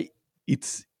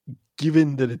it's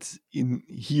given that it's in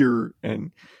here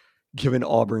and given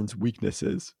Auburn's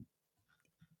weaknesses,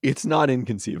 it's not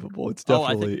inconceivable. It's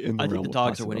definitely in the realm of possibility. I think the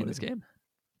Dogs are winning this game.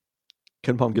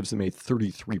 KenPom gives them a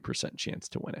 33% chance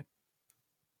to win it.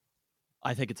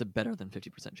 I think it's a better than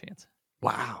 50% chance.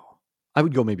 Wow. I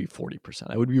would go maybe 40%.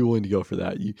 I would be willing to go for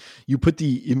that. You put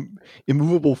the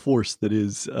immovable force that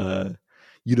is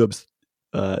UW's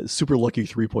super lucky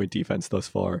 3-point defense thus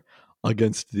far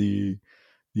against the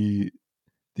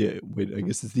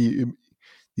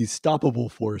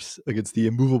stoppable force against the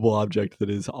immovable object that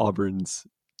is Auburn's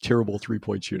terrible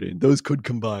 3-point shooting. Those could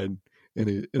combine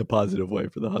in a positive way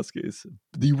for the Huskies.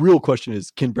 The real question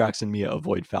is, can Braxton Mia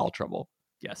avoid foul trouble?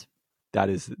 Yes. That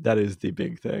is the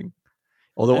big thing.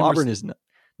 Although Auburn is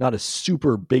not a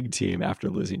super big team after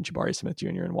losing Jabari Smith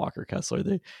Jr. and Walker Kessler.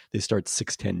 They start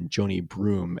 6'10" Joni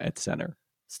Broom at center.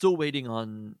 Still waiting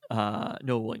on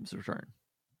Noah Williams' return.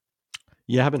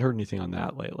 Yeah, I haven't heard anything on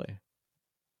that lately.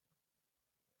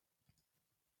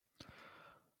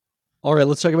 All right,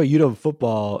 let's talk about UW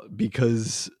football,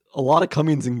 because a lot of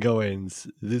comings and goings.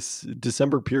 This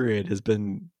December period has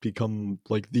become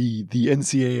like the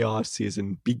NCAA off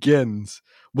season begins.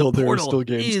 Well, there are still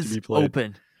games to be played.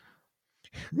 Open.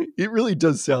 It really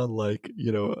does sound like,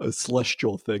 a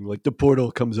celestial thing. Like the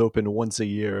portal comes open once a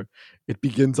year. It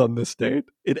begins on this date.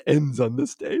 It ends on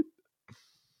this date.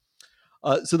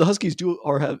 So the Huskies do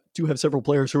have several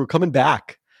players who are coming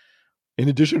back, in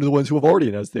addition to the ones who have already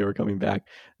announced they were coming back.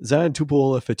 Zion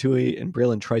Tupuola-Fatui and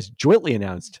Braylon Trice jointly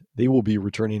announced they will be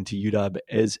returning to UW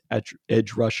as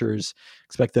edge rushers.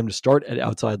 Expect them to start at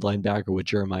outside linebacker, with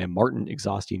Jeremiah Martin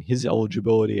exhausting his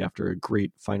eligibility after a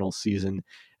great final season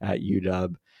at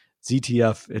UW.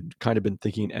 ZTF had kind of been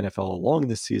thinking NFL along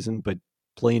this season, but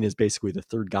playing as basically the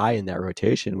third guy in that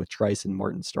rotation with Trice and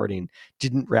Martin starting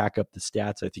didn't rack up the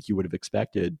stats I think you would have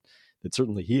expected, that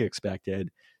certainly he expected.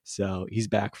 So he's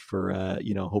back for,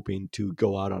 hoping to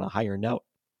go out on a higher note.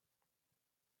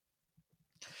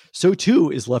 So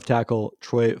too is left tackle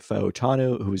Troy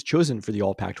Fautanu, who was chosen for the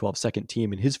All Pac-12 second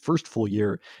team in his first full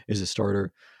year as a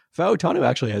starter. Fautanu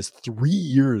actually has 3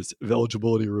 years of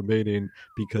eligibility remaining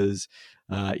because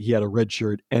he had a red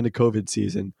shirt and a COVID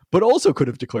season, but also could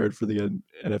have declared for the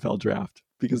NFL draft,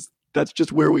 because that's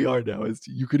just where we are now. Is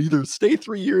you could either stay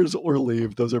 3 years or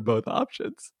leave. Those are both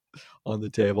options on the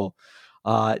table.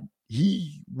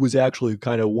 He was actually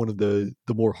kind of one of the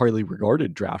more highly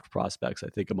regarded draft prospects, I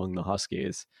think, among the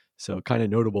Huskies. So kind of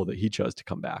notable that he chose to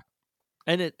come back.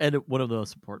 And one of the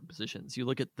most important positions. You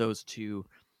look at those two,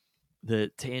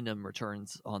 the tandem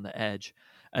returns on the edge,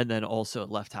 and then also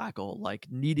left tackle, like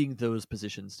needing those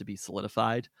positions to be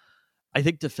solidified. I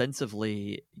think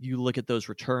defensively, you look at those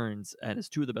returns, and as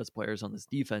two of the best players on this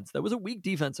defense, that was a weak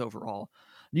defense overall,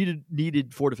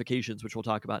 needed fortifications, which we'll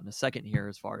talk about in a second here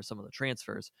as far as some of the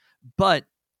transfers. But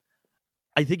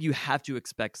I think you have to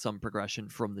expect some progression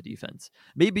from the defense.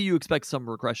 Maybe you expect some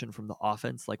regression from the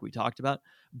offense, like we talked about,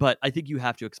 but I think you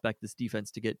have to expect this defense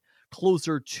to get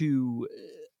closer to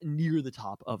near the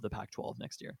top of the Pac-12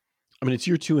 next year. I mean, it's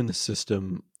year 2 in the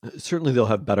system. Certainly they'll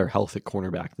have better health at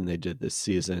cornerback than they did this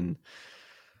season.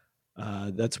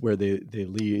 That's where they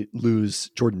lose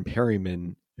Jordan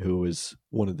Perryman, who was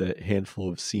one of the handful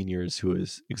of seniors who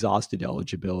has exhausted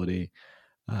eligibility.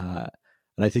 And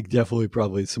I think definitely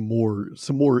probably some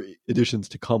more additions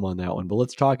to come on that one. But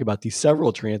let's talk about the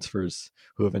several transfers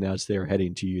who have announced they are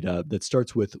heading to UW. That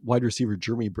starts with wide receiver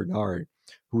Jeremy Bernard,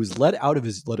 who was let out of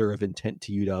his letter of intent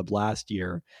to UW last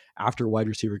year after wide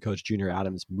receiver coach Junior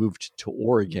Adams moved to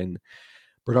Oregon.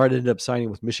 Bernard ended up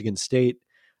signing with Michigan State.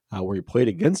 where he played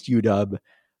against UW,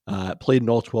 played in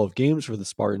all 12 games for the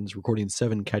Spartans, recording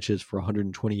 7 catches for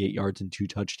 128 yards and 2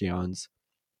 touchdowns,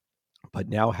 but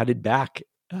now headed back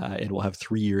and will have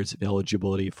 3 years of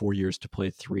eligibility, 4 years to play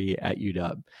 3 at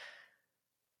UW.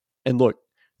 And look,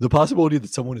 the possibility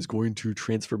that someone is going to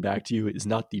transfer back to you is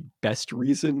not the best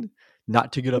reason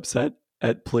not to get upset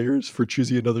at players for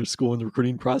choosing another school in the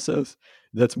recruiting process.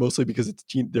 That's mostly because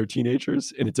they're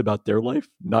teenagers and it's about their life,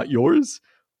 not yours.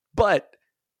 But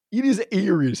it is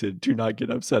a reason to not get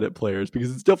upset at players,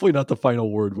 because it's definitely not the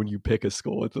final word when you pick a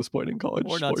school at this point in college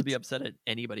or not sports. To be upset at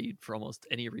anybody for almost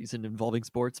any reason involving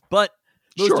sports. But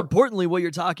most importantly, what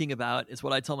you're talking about is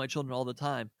what I tell my children all the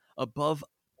time. Above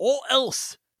all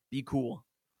else, be cool.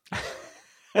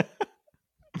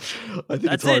 I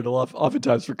think it's hard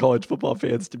oftentimes for college football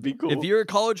fans to be cool. If you're a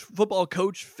college football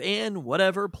coach, fan,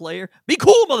 whatever, player, be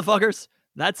cool, motherfuckers.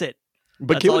 That's it.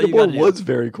 But Kalen DeBoer was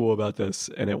very cool about this,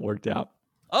 and it worked out.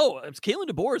 Oh, it's Kalen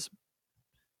DeBoer's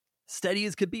steady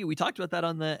as could be. We talked about that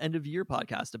on the end of year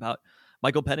podcast about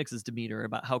Michael Penix's demeanor,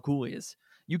 about how cool he is.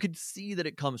 You could see that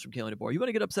it comes from Kalen DeBoer. You want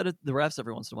to get upset at the refs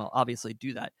every once in a while, obviously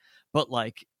do that. But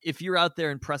like, if you're out there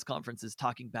in press conferences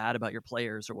talking bad about your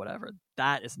players or whatever,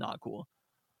 that is not cool.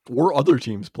 Or other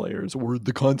teams' players, or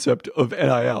the concept of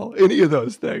NIL, any of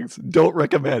those things. Don't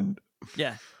recommend.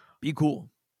 Yeah, be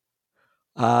cool.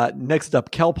 Next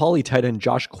up, Cal Poly tight end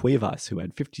Josh Cuevas, who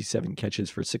had 57 catches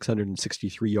for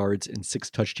 663 yards and 6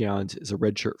 touchdowns, is a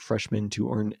redshirt freshman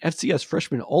to earn FCS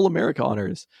Freshman All-America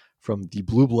honors from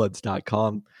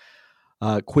thebluebloods.com.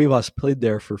 Cuevas played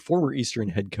there for former Eastern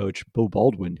head coach Bo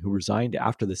Baldwin, who resigned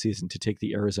after the season to take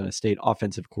the Arizona State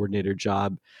offensive coordinator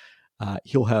job.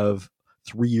 He'll have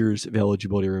 3 years of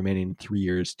eligibility remaining, 3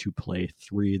 years to play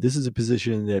 3. This is a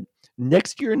position that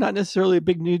next year, not necessarily a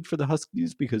big need for the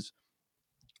Huskies, because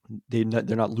they're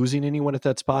not losing anyone at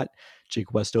that spot.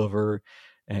 Jake Westover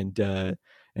and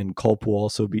Culp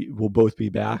will both be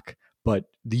back. But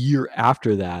the year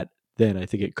after that, then I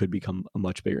think it could become a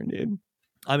much bigger need.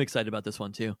 I'm excited about this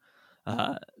one too.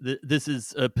 This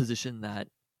is a position that,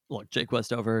 look, Jake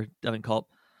Westover, Devin Culp,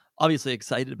 obviously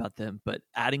excited about them, but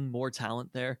adding more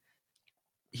talent there,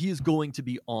 he is going to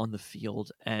be on the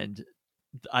field, and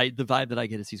the vibe that I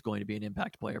get is he's going to be an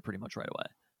impact player pretty much right away.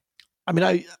 I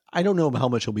mean, I don't know how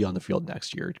much he'll be on the field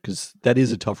next year, because that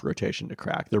is a tough rotation to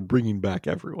crack. They're bringing back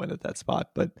everyone at that spot,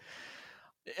 but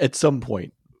at some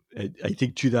point, I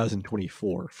think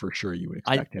 2024 for sure, you would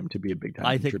expect him to be a big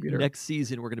time contributor. I think next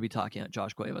season we're going to be talking about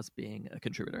Josh Cuevas being a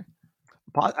contributor.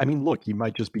 I mean, look, he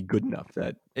might just be good enough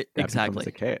that becomes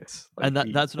the case. Like, and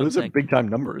that's what those I'm saying. Those are big time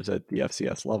numbers at the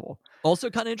FCS level. Also,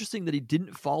 kind of interesting that he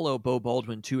didn't follow Bo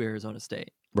Baldwin to Arizona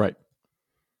State. Right.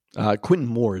 Quentin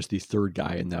Moore is the third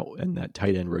guy in that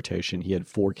tight end rotation. He had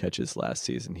 4 catches last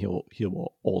season. He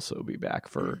will also be back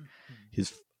for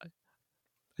his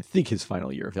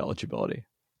final year of eligibility.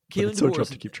 It's so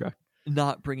tough to keep track.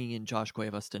 Not bringing in Josh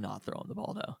Cuevas to not throw him the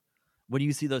ball, though. When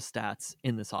you see those stats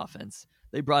in this offense,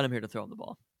 they brought him here to throw him the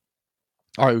ball.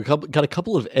 All right, we've got a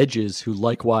couple of edges who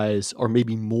likewise are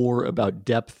maybe more about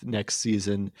depth next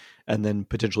season, and then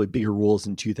potentially bigger roles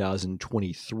in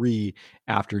 2023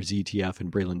 after ZTF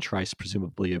and Braylon Trice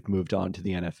presumably have moved on to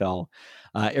the NFL.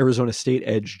 Arizona State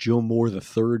edge Joe Moore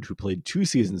III, who played 2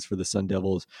 seasons for the Sun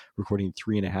Devils, recording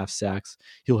 3.5 sacks.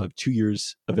 He'll have 2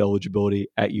 years of eligibility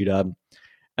at UW.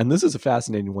 And this is a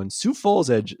fascinating one. Sioux Falls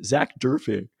edge Zach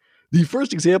Durfee, the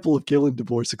first example of Kalen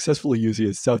DeBoer successfully using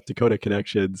his South Dakota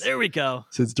connections. There we go.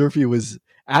 Since Durfee was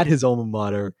at his alma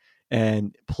mater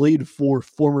and played for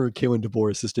former Kalen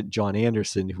DeBoer assistant John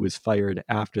Anderson, who was fired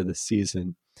after the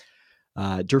season.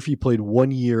 Durfee played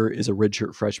 1 year as a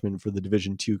redshirt freshman for the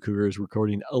Division II Cougars,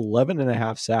 recording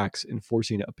 11.5 sacks and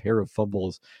forcing a pair of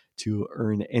fumbles to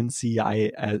earn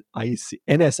NSIC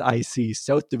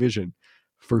South Division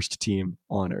first team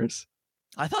honors.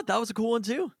 I thought that was a cool one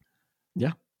too.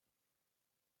 Yeah.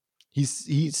 He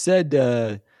said,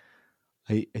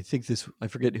 I think this, I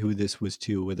forget who this was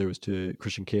to, whether it was to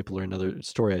Christian Capel or another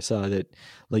story I saw, that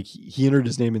like he entered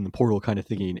his name in the portal kind of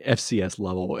thinking FCS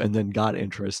level, and then got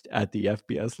interest at the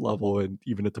FBS level and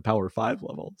even at the Power 5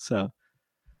 level. So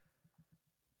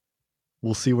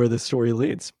we'll see where this story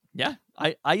leads. Yeah.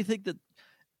 I think that,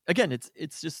 again,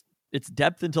 it's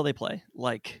depth until they play.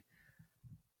 Like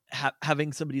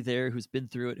having somebody there who's been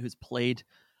through it, who's played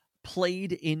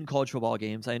in college football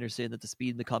games. I understand that the speed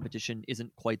in the competition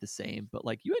isn't quite the same, but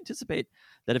like you anticipate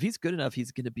that if he's good enough,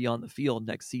 he's going to be on the field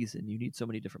next season. You need so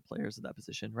many different players at that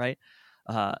position, right?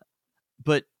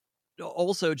 But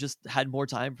also just had more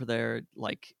time for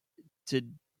to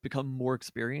become more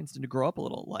experienced and to grow up a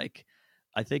little. Like,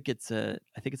 I think it's a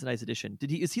nice addition.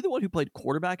 Is he the one who played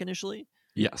quarterback initially?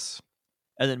 Yes.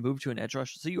 and then moved to an edge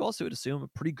rusher. So you also would assume a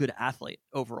pretty good athlete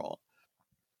overall.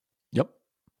 Yep.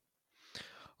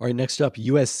 All right, next up,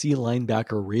 USC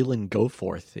linebacker Raylan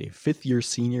Goforth, a fifth-year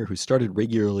senior who started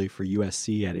regularly for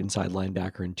USC at inside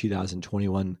linebacker in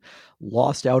 2021,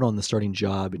 lost out on the starting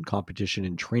job in competition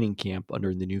in training camp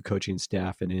under the new coaching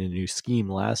staff and in a new scheme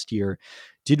last year,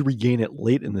 did regain it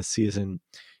late in the season.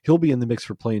 He'll be in the mix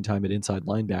for playing time at inside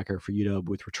linebacker for UW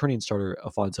with returning starter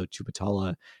Afonso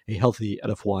Tupatala, a healthy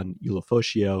Edefwan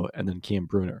Ulafosio, and then Cam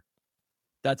Bruner.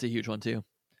 That's a huge one too.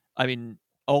 I mean,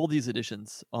 all these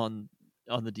additions on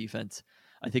the defense,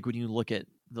 I think when you look at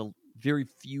the very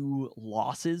few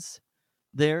losses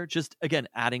there, just again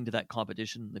adding to that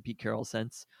competition in the Pete Carroll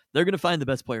sense, they're going to find the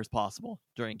best players possible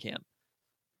during camp.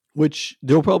 Which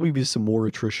there'll probably be some more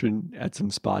attrition at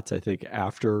some spots, I think,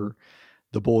 after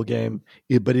the bowl game.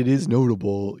 But it is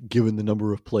notable given the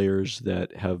number of players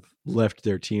that have left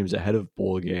their teams ahead of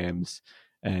bowl games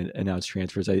and announced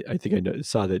transfers. I think I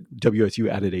saw that WSU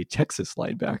added a Texas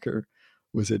linebacker.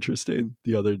 Was interesting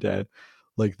the other day.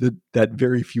 Like that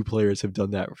very few players have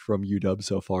done that from UW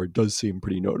so far does seem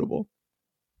pretty notable.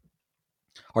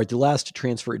 All right, the last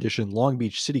transfer addition, Long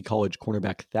Beach City College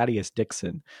cornerback Thaddeus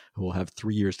Dixon, who will have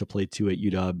 3 years to play too at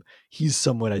UW. He's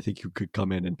someone I think who could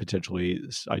come in and potentially,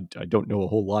 I don't know a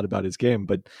whole lot about his game,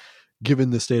 but given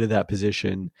the state of that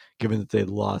position, given that they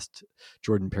lost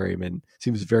Jordan Perryman,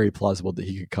 seems very plausible that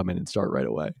he could come in and start right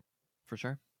away. For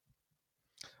sure.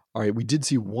 All right, we did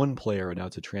see one player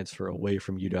announce a transfer away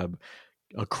from UW.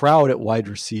 A crowd at wide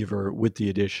receiver with the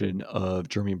addition of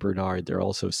Jeremy Bernard. They're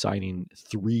also signing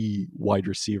 3 wide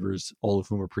receivers, all of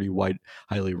whom are pretty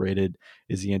highly rated,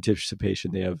 is the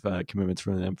anticipation. They have commitments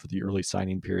from them for the early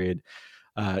signing period.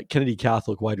 Kennedy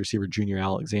Catholic wide receiver Junior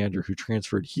Alexander, who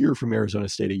transferred here from Arizona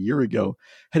State a year ago,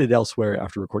 headed elsewhere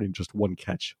after recording just 1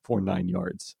 catch for 9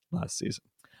 yards last season.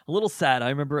 A little sad. I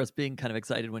remember us being kind of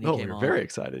excited when he came on. Very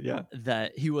excited, yeah.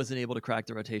 That he wasn't able to crack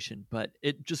the rotation, but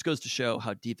it just goes to show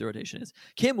how deep the rotation is.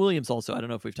 Cam Williams also, I don't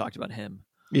know if we've talked about him.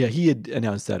 Yeah, he had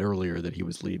announced that earlier that he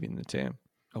was leaving the team.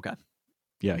 Okay.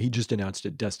 Yeah, he just announced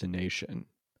a destination,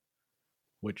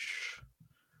 which...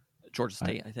 Georgia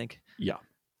State, I think. Yeah.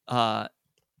 I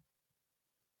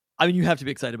mean, you have to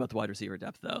be excited about the wide receiver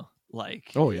depth, though.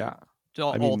 Like, oh, yeah.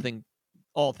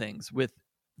 All things with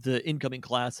the incoming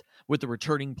class, with the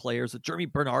returning players, with Jeremy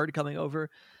Bernard coming over.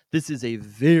 This is a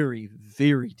very,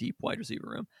 very deep wide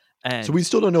receiver room. And so we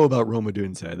still don't know about Rome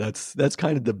Odunze. That's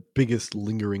kind of the biggest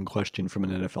lingering question from an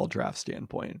NFL draft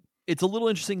standpoint. It's a little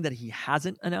interesting that he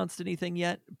hasn't announced anything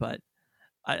yet, but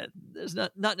there's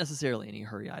not necessarily any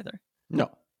hurry either. No.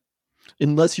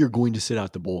 Unless you're going to sit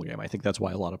out the bowl game. I think that's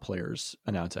why a lot of players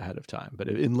announce ahead of time. But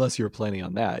unless you're planning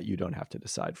on that, you don't have to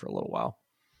decide for a little while.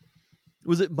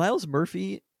 Was it Miles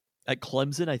Murphy at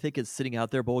Clemson, I think, is sitting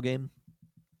out their bowl game,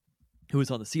 who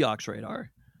was on the Seahawks radar?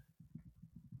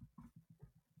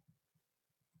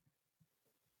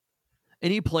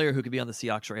 Any player who could be on the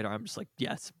Seahawks radar, I'm just like,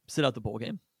 yes, sit out the bowl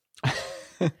game.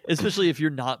 Especially if you're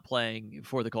not playing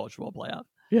for the college football playoff.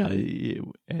 Yeah,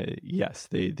 yes,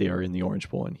 they are in the Orange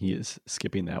Bowl, and he is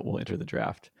skipping that. Will enter the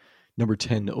draft. Number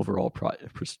 10 overall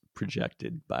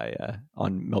projected by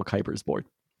on Mel Kiper's board.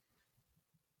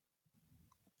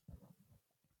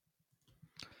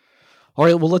 All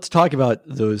right, well, let's talk about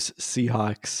those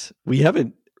Seahawks.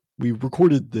 We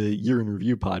recorded the year in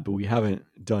review pod, but we haven't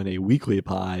done a weekly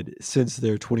pod since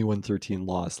their 21-13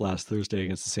 loss last Thursday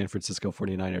against the San Francisco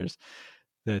 49ers.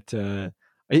 That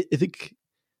I think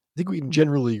we can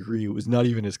generally agree it was not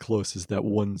even as close as that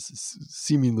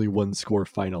seemingly one score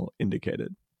final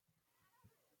indicated.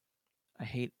 I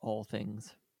hate all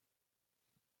things.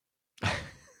 That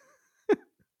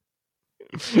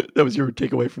was your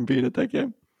takeaway from being at that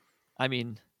game? I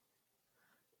mean,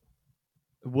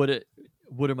 what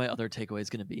are my other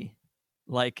takeaways going to be?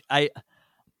 Like, it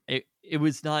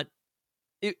was not,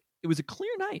 it was a clear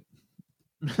night.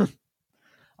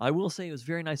 I will say it was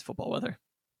very nice football weather.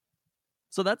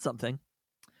 So that's something.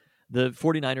 The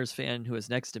 49ers fan who was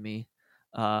next to me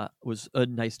was a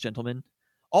nice gentleman.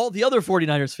 All the other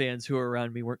 49ers fans who were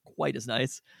around me weren't quite as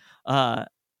nice.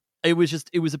 It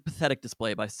was a pathetic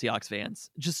display by Seahawks fans.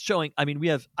 Just showing, I mean,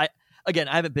 I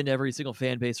haven't been to every single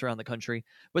fan base around the country,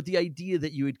 but the idea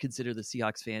that you would consider the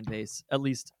Seahawks fan base, at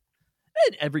least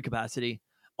in every capacity,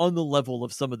 on the level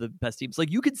of some of the best teams,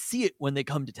 like you could see it when they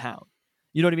come to town.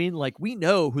 You know what I mean? Like we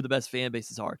know who the best fan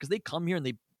bases are because they come here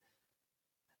and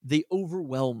they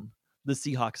overwhelm the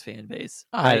Seahawks fan base.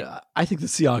 Right? I think the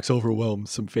Seahawks overwhelm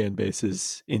some fan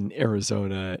bases in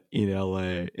Arizona, in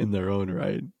LA, in their own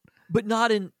right. But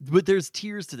there's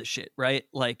tiers to the shit, right?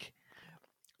 Like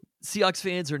Seahawks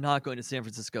fans are not going to San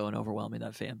Francisco and overwhelming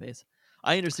that fan base.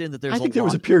 I understand that there's I think there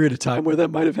was a period of time where that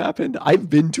might have happened. I've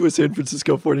been to a San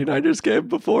Francisco 49ers game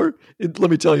before. Let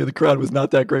me tell you, the crowd was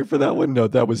not that great for that one. No,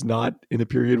 that was not in a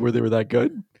period where they were that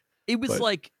good. It was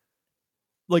like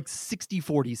 60-40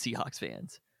 Seahawks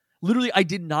fans. Literally, I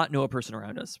did not know a person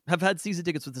around us. Have had season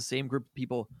tickets with the same group of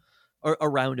people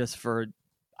around us for,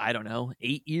 I don't know,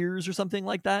 8 years or something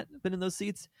like that. Been in those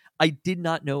seats. I did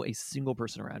not know a single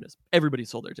person around us. Everybody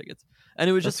sold their tickets. And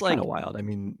it was That's just like kind of wild. I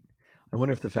mean, I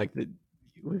wonder if the fact that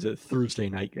it was a Thursday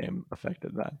night game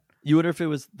affected that. You wonder if it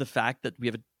was the fact that we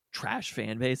have a trash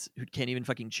fan base who can't even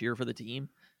fucking cheer for the team.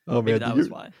 Oh Maybe man, that was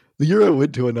why. The year I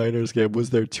went to a Niners game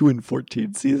was their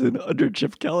 2-14 season under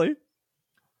Chip Kelly.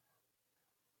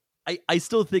 I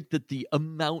still think that the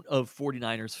amount of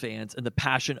 49ers fans and the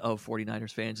passion of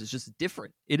 49ers fans is just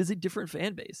different. It is a different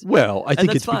fan base. Well, I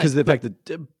think it's fine. because of the fact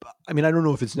that, I mean, I don't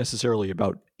know if it's necessarily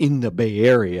about in the Bay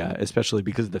Area, especially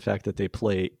because of the fact that they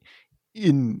play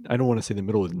in, I don't want to say the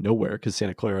middle of nowhere, because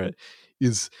Santa Clara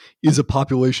is a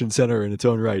population center in its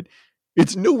own right.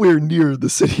 It's nowhere near the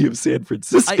city of San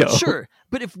Francisco. Sure,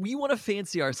 but if we want to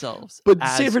fancy ourselves... But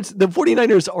the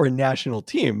 49ers are a national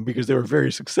team because they were very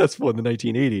successful in the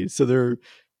 1980s. So there are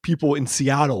people in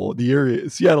Seattle,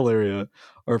 Seattle area,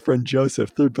 our friend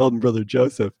Joseph, third Pelton brother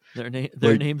Joseph. Their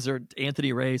names are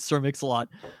Anthony Ray, Sir Mix-a-Lot.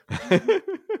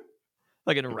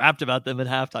 Fucking rapped about them at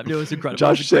halftime. It was incredible.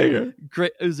 Josh Sager.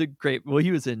 Great. It was a great... Well,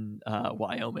 he was in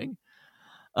Wyoming.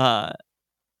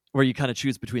 Where you kind of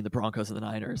choose between the Broncos and the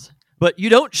Niners, but you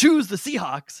don't choose the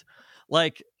Seahawks.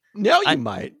 Like now, you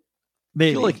might.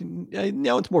 Maybe I feel like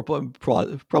now it's more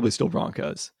probably still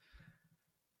Broncos.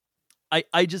 I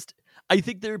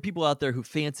think there are people out there who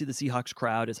fancy the Seahawks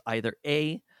crowd as either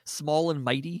A, small and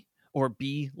mighty, or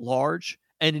B, large,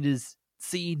 and it is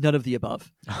C, none of the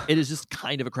above. It is just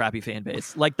kind of a crappy fan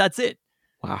base. Like that's it.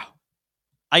 Wow.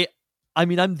 I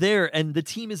mean, I'm there, and the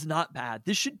team is not bad.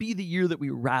 This should be the year that we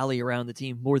rally around the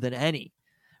team more than any,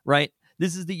 right?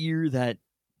 This is the year that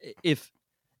if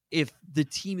the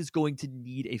team is going to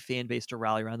need a fan base to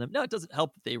rally around them. Now, it doesn't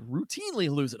help that they routinely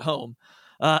lose at home.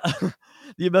 The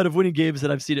amount of winning games that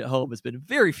I've seen at home has been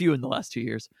very few in the last 2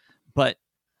 years. But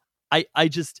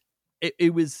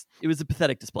it was a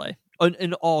pathetic display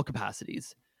in all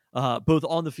capacities. Both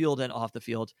on the field and off the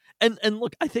field. And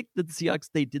look, I think that the Seahawks,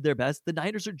 they did their best. The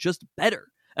Niners are just better.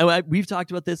 And we've talked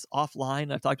about this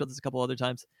offline. I've talked about this a couple other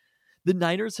times. The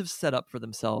Niners have set up for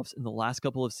themselves in the last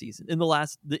couple of seasons,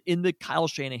 in the Kyle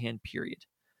Shanahan period,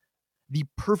 the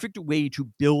perfect way to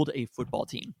build a football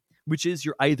team, which is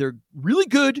you're either really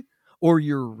good or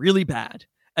you're really bad.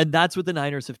 And that's what the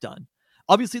Niners have done.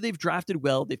 Obviously, they've drafted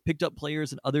well. They've picked up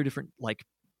players in other different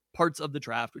parts of the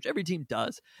draft, which every team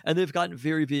does. And they've gotten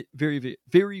very, very, very,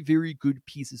 very, very good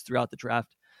pieces throughout the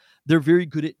draft. They're very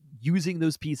good at using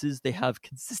those pieces. They have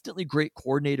consistently great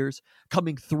coordinators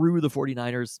coming through the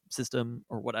 49ers system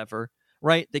or whatever,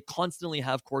 right? They constantly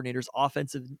have coordinators,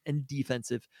 offensive and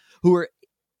defensive, who are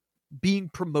being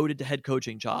promoted to head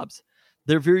coaching jobs.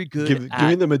 They're very good at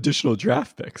giving them additional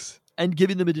draft picks. And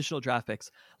giving them additional draft picks.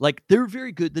 Like, they're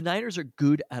very good. The Niners are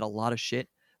good at a lot of shit.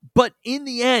 But in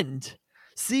the end,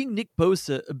 seeing Nick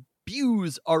Bosa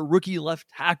abuse our rookie left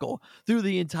tackle through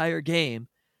the entire game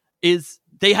is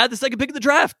they had the second pick of the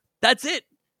draft. That's it.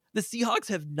 The Seahawks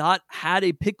have not had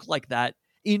a pick like that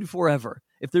in forever.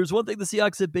 If there's one thing the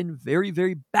Seahawks have been very,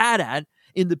 very bad at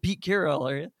in the Pete Carroll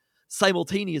area,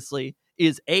 simultaneously,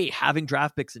 is A, having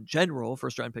draft picks in general,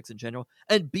 first round picks in general,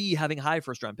 and B, having high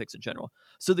first round picks in general.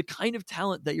 So the kind of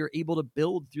talent that you're able to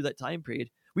build through that time period,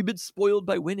 we've been spoiled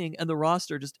by winning, and the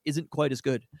roster just isn't quite as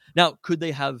good. Now, could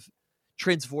they have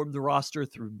transformed the roster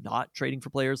through not trading for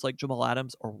players like Jamal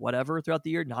Adams or whatever throughout the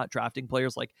year, not drafting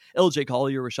players like LJ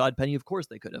Collier or Rashad Penny? Of course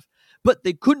they could have. But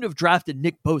they couldn't have drafted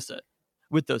Nick Bosa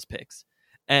with those picks.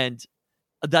 And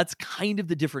that's kind of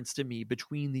the difference to me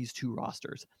between these two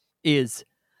rosters, is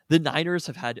the Niners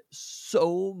have had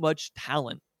so much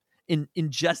talent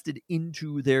ingested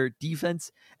into their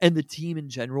defense and the team in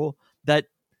general that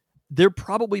they're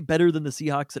probably better than the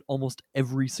Seahawks at almost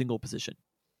every single position.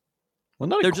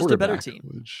 Well, they're just a better team,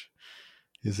 which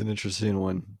is an interesting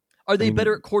one. Are they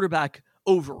better at quarterback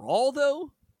overall,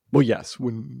 though? Well, yes.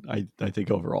 When I think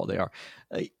overall they are.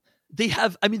 They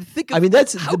have. I mean,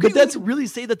 how can you really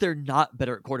say that they're not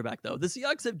better at quarterback, though? The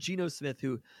Seahawks have Geno Smith,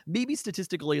 who maybe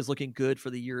statistically is looking good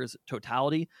for the year's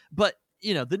totality, but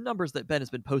the numbers that Ben has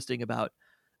been posting about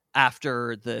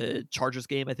after the Chargers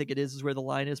game, I think it is where the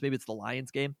line is. Maybe it's the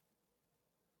Lions game.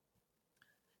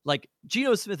 Like,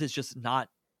 Geno Smith is just not.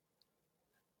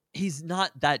 He's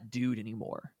not that dude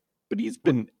anymore. But he's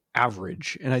been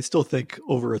average. And I still think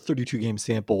over a 32 game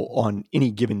sample on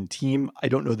any given team, I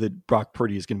don't know that Brock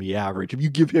Purdy is going to be average. If you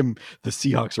give him the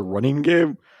Seahawks a running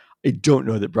game, I don't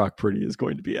know that Brock Purdy is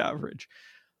going to be average.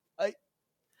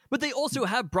 But they also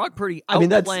have Brock Purdy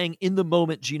outplaying in the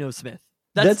moment Geno Smith.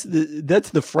 That's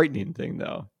the frightening thing,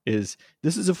 though, is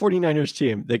this is a 49ers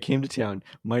team that came to town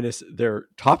minus their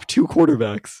top 2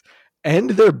 quarterbacks and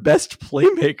their best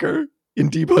playmaker in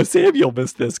Deebo Samuel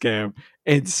missed this game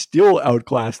and still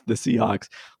outclassed the Seahawks.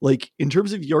 Like, in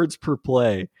terms of yards per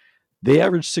play, they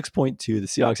averaged 6.2. The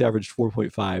Seahawks averaged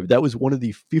 4.5. That was one of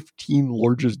the 15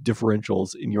 largest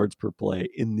differentials in yards per play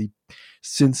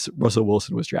since Russell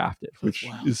Wilson was drafted, which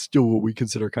is still what we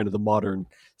consider kind of the modern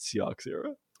Seahawks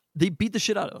era. They beat the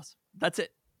shit out of us. That's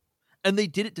it. And they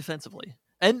did it defensively.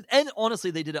 And honestly,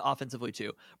 they did it offensively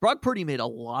too. Brock Purdy made a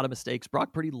lot of mistakes.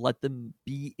 Brock Purdy let them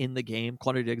be in the game.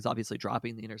 Quandre Diggs obviously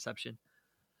dropping the interception.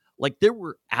 Like, there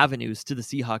were avenues to the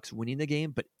Seahawks winning the game,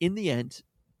 but in the end,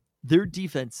 their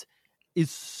defense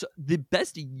is the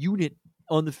best unit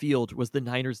on the field was the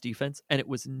Niners defense, and it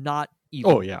was not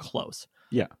even close.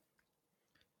 Yeah.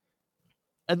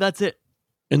 And that's it.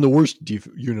 And the worst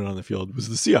unit on the field was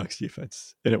the Seahawks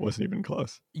defense, and it wasn't even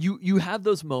close. You have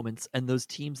those moments and those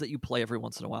teams that you play every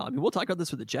once in a while. I mean, we'll talk about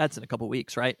this with the Jets in a couple of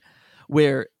weeks, right?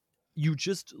 Where you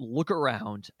just look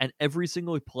around and every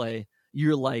single play,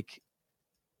 you're like,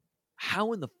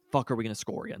 how in the fuck are we going to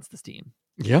score against this team?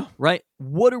 Yeah. Right?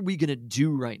 What are we going to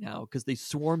do right now? Because they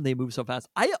swarm, they move so fast.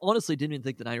 I honestly didn't even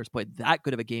think the Niners played that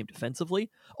good of a game defensively,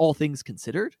 all things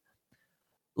considered.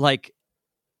 Like,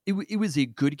 it was a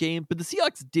good game, but the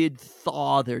Seahawks did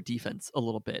thaw their defense a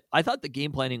little bit. I thought the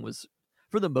game planning was,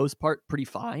 for the most part, pretty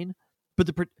fine. But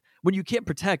when you can't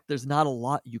protect, there's not a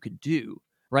lot you can do,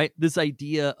 right? This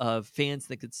idea of fans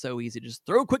think it's so easy to just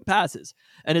throw quick passes.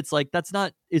 And it's like, it's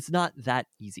not that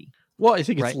easy. Well, I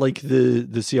think it's like the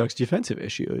Seahawks defensive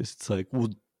issue is it's like, well,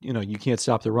 you can't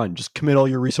stop the run. Just commit all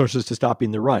your resources to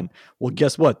stopping the run. Well,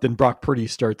 guess what? Then Brock Purdy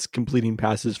starts completing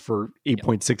passes for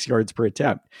 8.6 yards per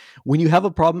attempt. When you have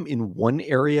a problem in one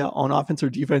area on offense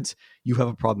or defense, you have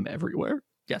a problem everywhere.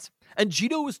 Yes. And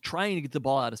Geno was trying to get the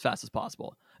ball out as fast as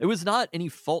possible. It was not any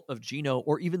fault of Geno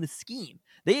or even the scheme.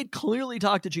 They had clearly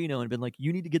talked to Geno and been like,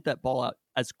 you need to get that ball out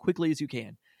as quickly as you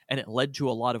can. And it led to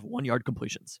a lot of 1-yard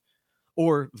completions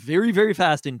or very, very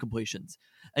fast incompletions.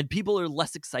 And people are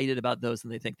less excited about those than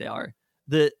they think they are.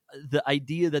 The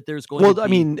idea that there's going to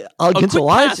be against a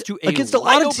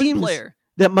lot of teams player,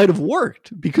 that might have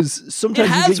worked because sometimes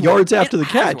you get yards after the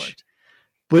catch. Worked.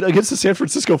 But against the San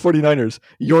Francisco 49ers,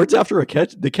 yards after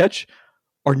the catch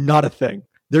are not a thing.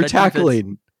 Their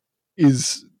tackling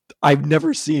is, I've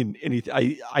never seen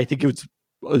anything. I think it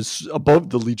was above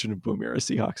the Legion of Boom era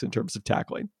Seahawks in terms of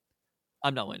tackling.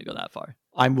 I'm not willing to go that far.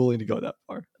 I'm willing to go that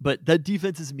far. But that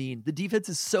defense is mean. The defense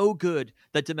is so good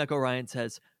that DeMeco Ryans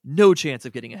has no chance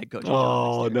of getting a head coach.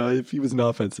 Oh, no. If he was an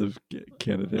offensive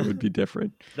candidate, it would be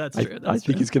different. That's true. I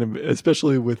think he's going to,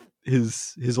 especially with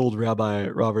his old rabbi,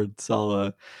 Robert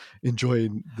Saleh,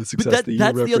 enjoying the success that you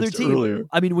referenced the other team. Earlier.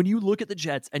 I mean, when you look at the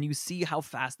Jets and you see how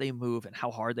fast they move and how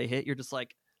hard they hit, you're just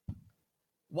like,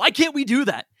 why can't we do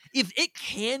that? If it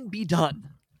can be done,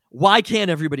 why can't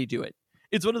everybody do it?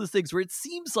 It's one of those things where it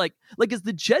seems like as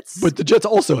the Jets... But the Jets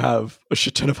also have a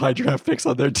shit ton of high draft picks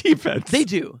on their defense. They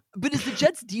do. But is the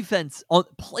Jets' defense, on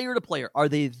player to player, are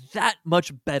they that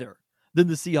much better than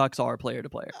the Seahawks are player to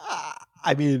player?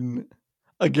 I mean,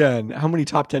 again, how many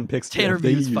top 10 picks Tanner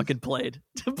Muse fucking played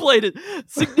it.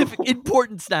 Significant,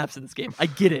 important snaps in this game. I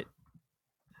get it.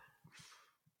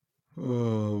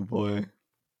 Oh, boy.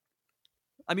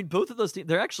 I mean, both of those teams,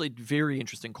 they're actually very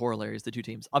interesting corollaries, the two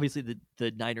teams. Obviously,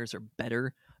 the Niners are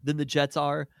better than the Jets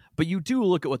are, but you do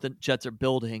look at what the Jets are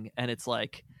building, and it's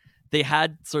like they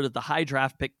had sort of the high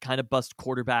draft pick kind of bust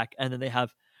quarterback, and then they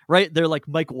have, they're like,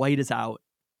 Mike White is out.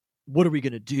 What are we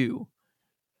going to do?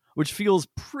 Which feels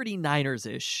pretty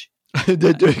Niners-ish.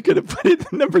 They're going to put in the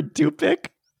number 2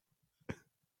 pick?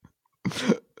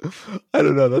 I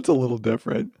don't know. That's a little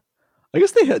different. I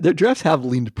guess their drafts have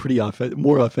leaned pretty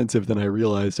more offensive than I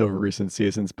realized over recent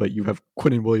seasons, but you have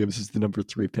Quinnen Williams as the number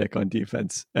 3 pick on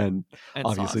defense, and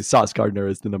obviously Sauce Gardner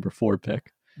is the number 4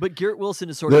 pick. But Garrett Wilson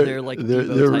is sort of their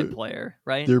Devo type player,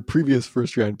 right? Their previous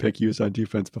first-round pick used on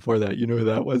defense before that, you know who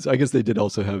that was? I guess they did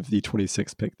also have the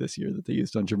 26th pick this year that they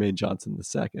used on Jermaine Johnson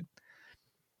II.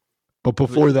 But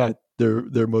before that,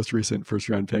 their most recent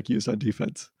first-round pick used on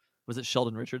defense. Was it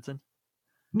Sheldon Richardson?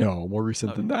 No, more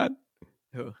recent than that.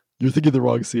 Who? You're thinking the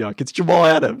wrong Seahawk. It's Jamal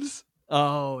Adams.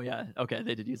 Oh, yeah. Okay,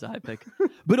 they did use a high pick.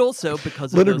 But also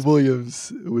because of Leonard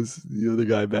Williams was the other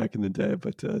guy back in the day,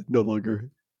 but no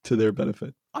longer to their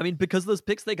benefit. I mean, because of those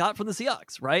picks they got from the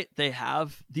Seahawks, right? They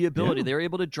have the ability. Yeah. They were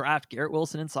able to draft Garrett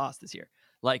Wilson and Sauce this year.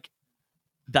 Like,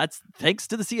 that's thanks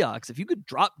to the Seahawks. If you could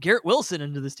drop Garrett Wilson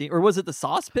into this team, or was it the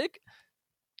Sauce pick?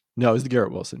 No, it was the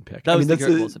Garrett Wilson pick. That was the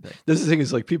Garrett Wilson pick. That's the thing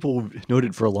is, like, people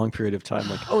noted for a long period of time,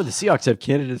 like, oh, the Seahawks have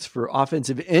candidates for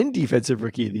offensive and defensive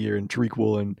rookie of the year in Tariq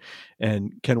Woolen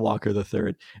and Ken Walker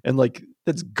III. And, like,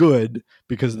 that's good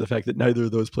because of the fact that neither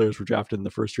of those players were drafted in the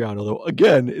first round. Although,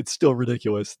 again, it's still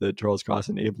ridiculous that Charles Cross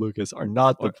and Abe Lucas are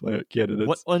not the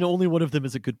candidates. And only one of them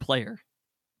is a good player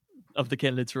of the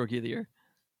candidates for rookie of the year.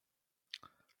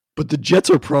 But the Jets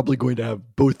are probably going to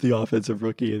have both the offensive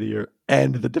rookie of the year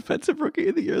and the defensive rookie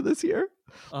of the year this year.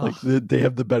 Like they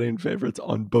have the betting favorites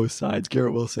on both sides.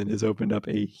 Garrett Wilson has opened up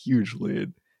a huge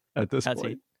lead at this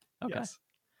point. Okay. Yes.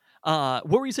 What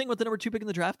were you saying with the number 2 pick in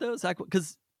the draft, though, Zach?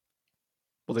 Because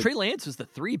Trey Lance was the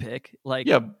 3 pick. Like,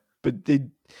 yeah, but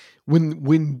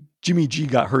when Jimmy G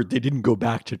got hurt, they didn't go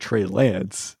back to Trey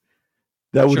Lance.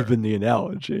 That would have been the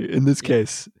analogy. In this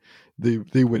case,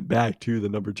 they went back to the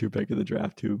number 2 pick of the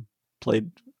draft, who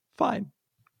played fine.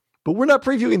 But we're not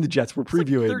previewing the Jets. We're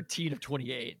previewing 13 of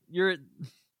 28. You're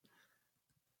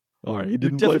all right. He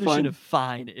didn't your play definition fine. Of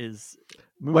fine is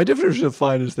my definition of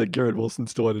fine is that Garrett Wilson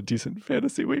still had a decent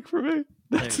fantasy week for me.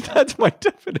 That's my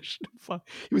definition of fine.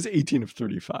 He was 18 of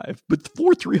 35, but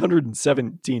for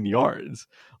 317 yards.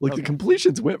 Like the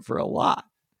completions went for a lot.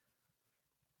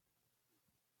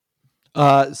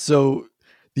 So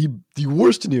the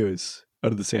worst news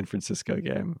out of the San Francisco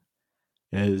game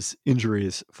is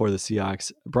injuries for the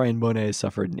Seahawks. Brian Monet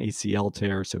suffered an ACL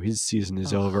tear, so his season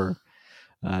is over.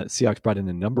 Seahawks brought in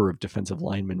a number of defensive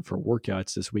linemen for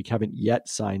workouts this week. Haven't yet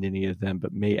signed any of them,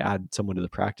 but may add someone to the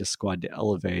practice squad to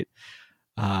elevate.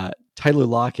 Tyler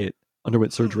Lockett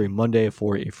underwent surgery Monday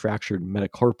for a fractured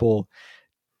metacarpal.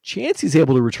 Chance he's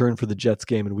able to return for the Jets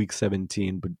game in week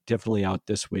 17, but definitely out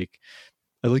this week.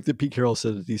 I like that Pete Carroll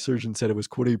said that the surgeon said it was,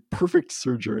 quote, a perfect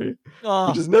surgery,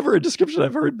 which is never a description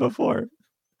I've heard before.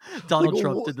 Donald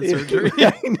Trump did the surgery.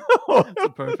 Yeah, I know. It's a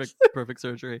perfect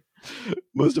surgery.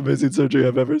 Most amazing surgery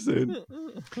I've ever seen.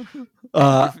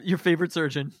 Your favorite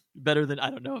surgeon, better than, I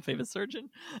don't know, a famous surgeon.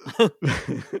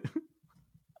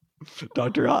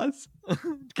 Dr. Oz.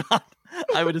 God,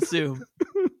 I would assume.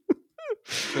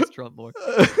 Trust Trump more.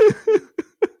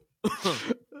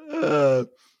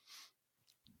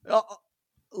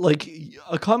 Like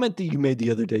a comment that you made the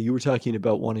other day, you were talking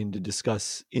about wanting to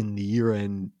discuss in the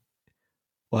year-end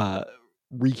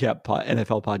recap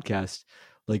NFL podcast,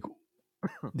 like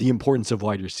the importance of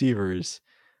wide receivers.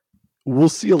 We'll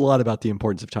see a lot about the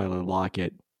importance of Tyler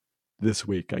Lockett this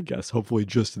week, I guess. Hopefully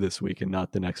just this week and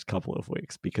not the next couple of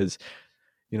weeks, because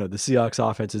the Seahawks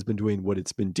offense has been doing what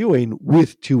it's been doing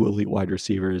with 2 elite wide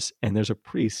receivers, and there's a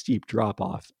pretty steep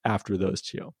drop-off after those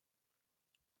 2.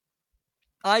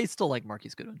 I still like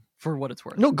Marquise Goodwin for what it's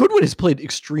worth. No, Goodwin has played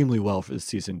extremely well for this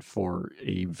season for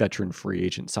a veteran free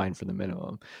agent signed for the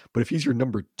minimum. But if he's your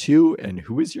number 2, and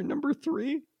who is your number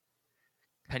 3?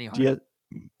 Penny Hart.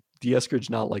 Eskridge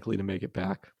not likely to make it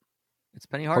back. It's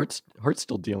Penny Hart. Hart's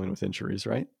still dealing with injuries,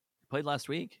 right? Played last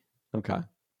week. Okay.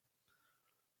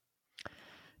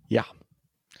 Yeah.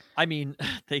 I mean,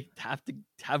 they have to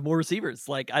have more receivers.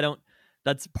 Like,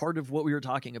 that's part of what we were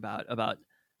talking about.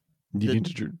 You need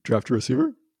to draft a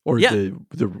receiver, or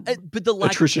but the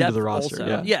lack attrition of to the roster.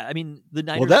 Also. Yeah, I mean the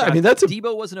Niners.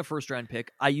 Debo wasn't a first round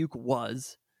pick. Ayuk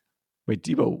was. Wait,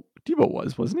 Debo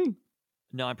wasn't he?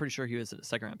 No, I'm pretty sure he was a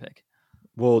second round pick.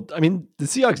 Well, I mean, the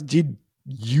Seahawks did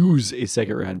use a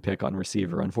second round pick on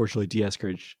receiver. Unfortunately,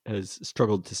 Eskridge has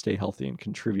struggled to stay healthy and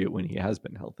contribute when he has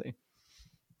been healthy.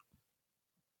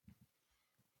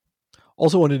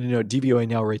 Also wanted to note, DVOA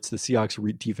now rates the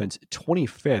Seahawks defense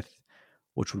 25th,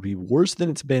 which would be worse than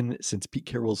it's been since Pete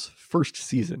Carroll's first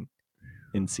season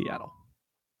in Seattle.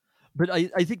 But I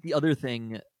think the other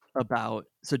thing about,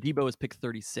 so Debo is pick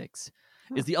 36,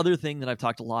 is the other thing that I've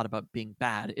talked a lot about being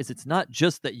bad is it's not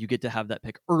just that you get to have that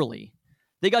pick early.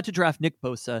 They got to draft Nick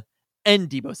Bosa and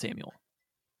Debo Samuel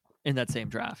in that same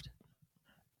draft.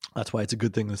 That's why it's a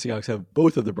good thing the Seahawks have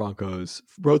both the Broncos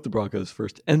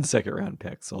first and second round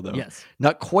picks, although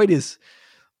not quite as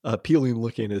appealing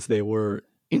looking as they were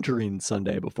entering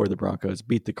Sunday before the Broncos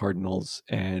beat the Cardinals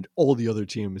and all the other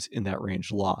teams in that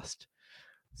range lost.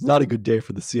 It's not a good day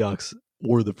for the Seahawks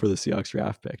or for the Seahawks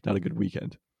draft pick. Not a good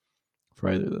weekend for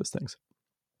either of those things.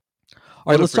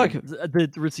 All right, let's talk the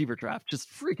receiver draft. Just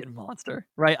freaking monster,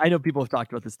 right? I know people have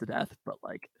talked about this to death, but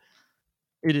like,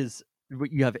 it is.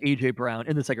 You have AJ Brown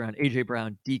in the second round, AJ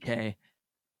Brown, DK,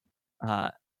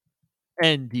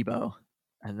 and Debo,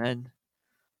 and then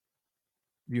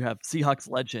you have Seahawks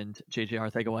legend JJ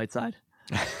Arthega-Whiteside.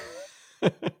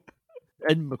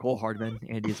 And McCole Hardman,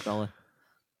 Andy Isabella.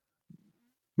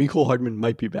 Mecole Hardman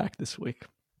might be back this week.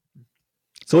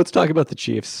 So let's talk about the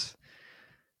Chiefs.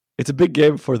 It's a big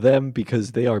game for them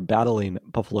because they are battling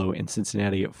Buffalo and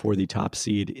Cincinnati for the top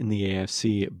seed in the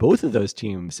AFC. Both of those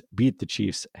teams beat the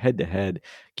Chiefs head-to-head,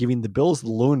 giving the Bills the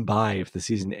lone bye if the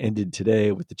season ended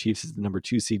today, with the Chiefs as the number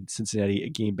 2 seed, Cincinnati a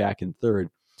game back in third.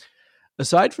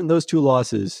 Aside from those 2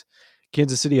 losses,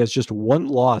 Kansas City has just 1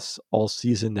 loss all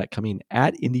season, that coming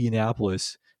at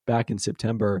Indianapolis back in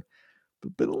September,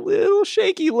 but been a little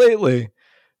shaky lately.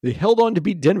 They held on to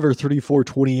beat Denver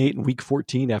 34-28 in Week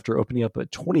 14 after opening up a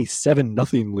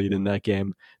 27-0 lead in that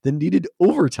game, then needed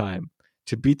overtime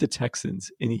to beat the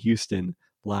Texans in Houston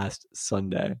last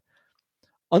Sunday.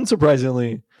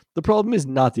 Unsurprisingly, the problem is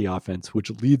not the offense,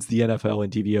 which leads the NFL in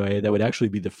DVOA. That would actually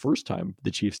be the first time the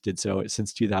Chiefs did so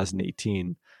since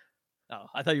 2018. Oh,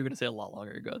 I thought you were going to say a lot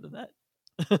longer ago than that.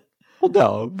 Well,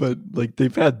 no, but like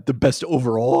they've had the best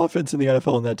overall offense in the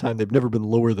NFL in that time. They've never been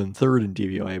lower than third in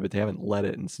DVOA, but they haven't led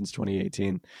it since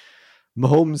 2018.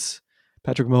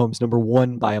 Patrick Mahomes, number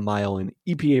 1 by a mile in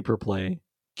EPA per play,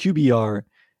 QBR,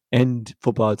 and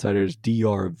Football Outsiders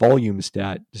DR volume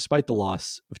stat, despite the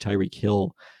loss of Tyreek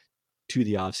Hill to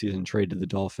the offseason trade to the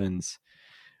Dolphins.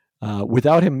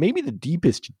 Without him, maybe the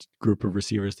deepest group of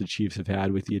receivers the Chiefs have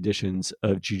had, with the additions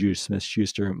of Juju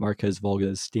Smith-Schuster, Marquez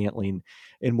Valdes-Scantling,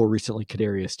 and more recently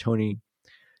Kadarius Toney.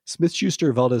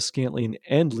 Smith-Schuster, Valdes-Scantling,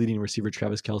 and leading receiver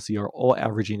Travis Kelce are all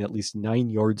averaging at least 9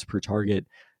 yards per target.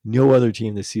 No other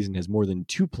team this season has more than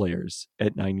 2 players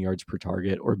at 9 yards per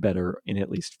target or better in at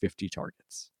least 50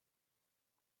 targets.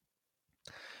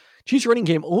 Chiefs running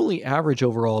game only average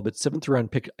overall, but 7th-round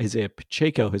pick Isaiah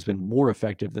Pacheco has been more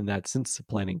effective than that since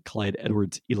supplanting Clyde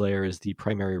Edwards-Helaire as the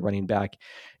primary running back.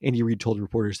 Andy Reid told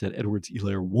reporters that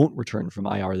Edwards-Helaire won't return from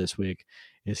IR this week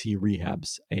as he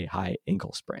rehabs a high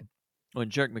ankle sprain. Well,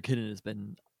 and Jerick McKinnon has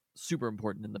been super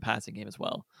important in the passing game as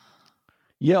well.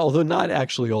 Yeah, although not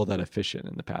actually all that efficient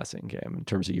in the passing game in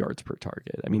terms of yards per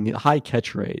target. I mean, the high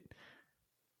catch rate.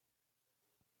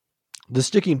 The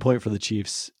sticking point for the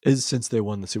Chiefs is, since they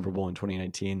won the Super Bowl in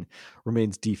 2019,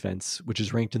 remains defense, which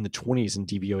is ranked in the 20s in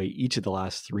DVOA each of the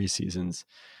last 3 seasons.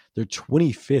 They're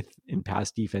 25th in pass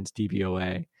defense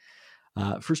DVOA.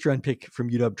 First-round pick from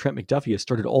UW, Trent McDuffie, has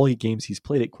started all 8 games he's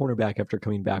played at cornerback after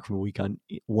coming back from a Week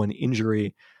 1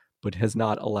 injury, but has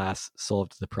not, alas,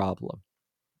 solved the problem.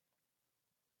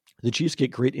 The Chiefs get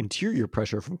great interior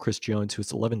pressure from Chris Jones, who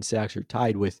has 11 sacks, or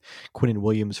tied with Quinnen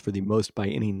Williams for the most by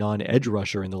any non-edge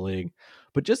rusher in the league,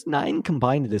 but just 9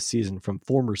 combined this season from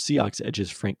former Seahawks edges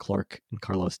Frank Clark and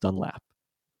Carlos Dunlap.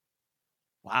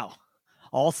 Wow.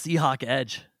 All Seahawk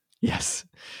edge. Yes.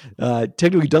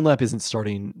 Technically, Dunlap isn't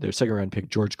starting. Their 2nd-round pick,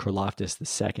 George Karlaftis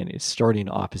II, is starting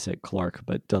opposite Clark,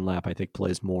 but Dunlap, I think,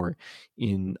 plays more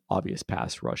in obvious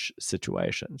pass rush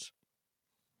situations.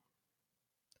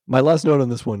 My last note on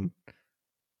this one,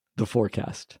 the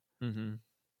forecast.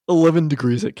 11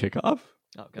 degrees at kickoff,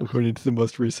 according to the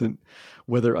most recent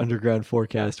Weather Underground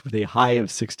forecast, with a high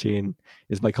of 16.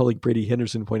 As my colleague Brady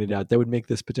Henderson pointed out, that would make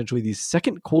this potentially the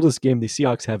 2nd coldest game the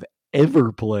Seahawks have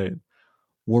ever played,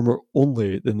 warmer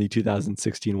only than the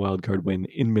 2016 wildcard win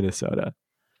in Minnesota.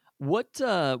 What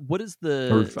is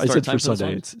the I said for time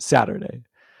Sunday, it's Saturday.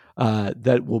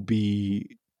 That will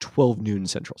be 12 noon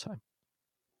Central Time.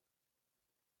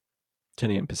 10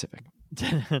 a.m. Pacific.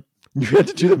 You had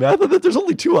to do the math on that. There's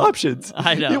only 2 options.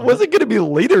 I know. It wasn't going to be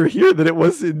later here than it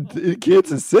was in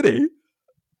Kansas City.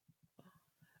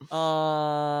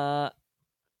 Yeah,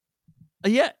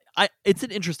 it's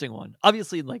an interesting one.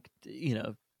 Obviously, the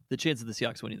chances of the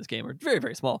Seahawks winning this game are very,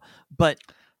 very small. But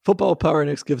Football Power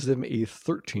Index gives them a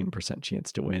 13%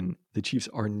 chance to win. The Chiefs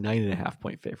are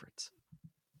 9.5-point favorites.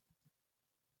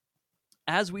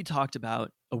 As we talked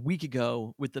about a week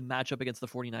ago with the matchup against the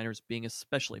 49ers being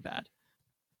especially bad.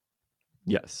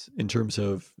 Yes, in terms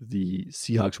of the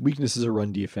Seahawks' weakness as a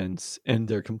run defense and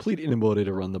their complete inability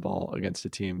to run the ball against a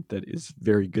team that is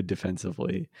very good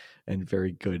defensively and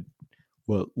very good,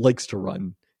 likes to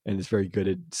run and is very good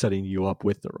at setting you up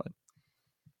with the run.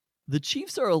 The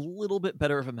Chiefs are a little bit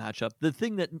better of a matchup. The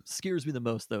thing that scares me the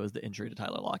most, though, is the injury to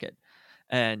Tyler Lockett.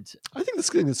 And I think the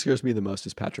thing that scares me the most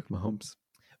is Patrick Mahomes.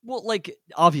 Well,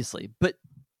 obviously, but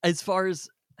as far as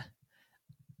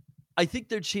I think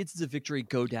their chances of victory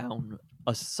go down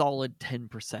a solid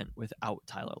 10% without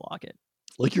Tyler Lockett.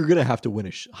 You're going to have to win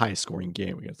a high-scoring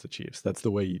game against the Chiefs. That's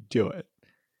the way you do it.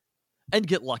 And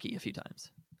get lucky a few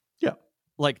times. Yeah.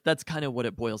 That's kind of what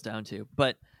it boils down to.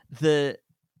 But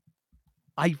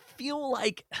I feel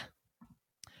like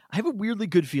I have a weirdly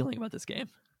good feeling about this game.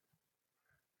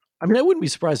 I mean, I wouldn't be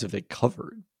surprised if they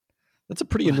covered. That's a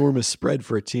pretty enormous spread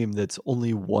for a team that's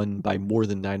only won by more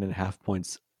than 9.5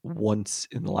 points once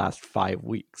in the last 5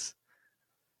 weeks.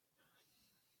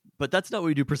 But that's not what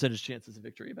we do percentage chances of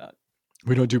victory about.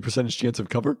 We don't do percentage chance of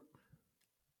cover?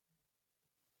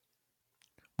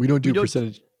 We don't do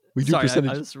percentage. We do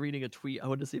percentage. I was reading a tweet. I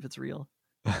wanted to see if it's real.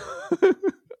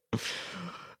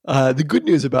 The good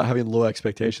news about having low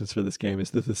expectations for this game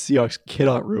is that the Seahawks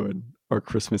cannot ruin our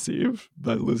Christmas Eve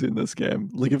by losing this game.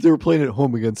 Like if they were playing at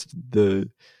home against the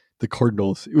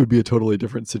Cardinals, it would be a totally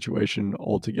different situation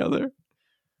altogether.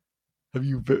 Have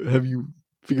you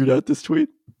figured out this tweet?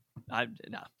 I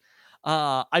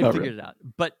figured it out,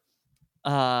 but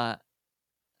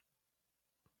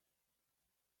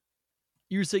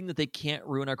you're saying that they can't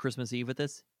ruin our Christmas Eve with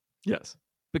this? Yes.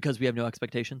 Because we have no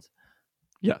expectations?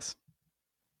 Yes.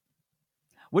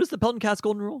 What is the Peltoncast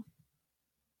golden rule?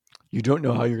 You don't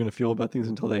know how you're going to feel about things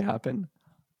until they happen.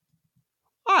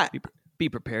 Be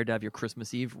prepared to have your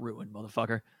Christmas Eve ruined,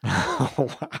 motherfucker. Wow.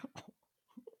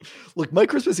 Look, my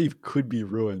Christmas Eve could be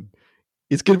ruined.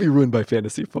 It's going to be ruined by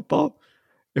fantasy football.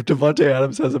 If Davante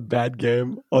Adams has a bad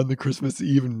game on the Christmas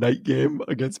Eve night game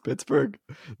against Pittsburgh,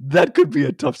 that could be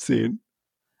a tough scene.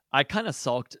 I kind of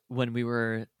sulked when we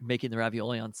were making the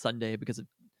ravioli on Sunday because of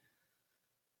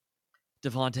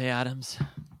Davante Adams.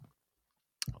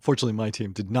 Fortunately, my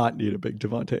team did not need a big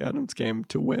Davante Adams game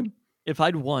to win. If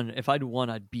I'd won,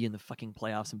 I'd be in the fucking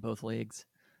playoffs in both leagues.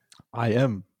 I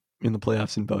am in the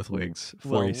playoffs in both leagues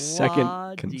for a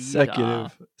second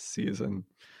consecutive season.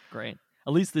 Great.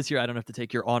 At least this year, I don't have to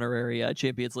take your honorary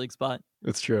Champions League spot.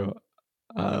 That's true.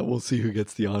 We'll see who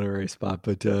gets the honorary spot.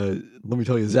 But let me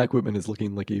tell you, Zach Whitman is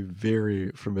looking like a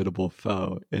very formidable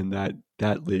foe in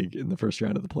that league in the first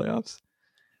round of the playoffs.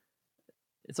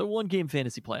 It's a one-game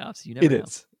fantasy playoffs. You never know.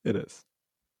 It is.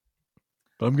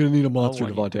 But I'm going to need a monster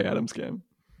Davante Adams game.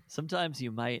 Sometimes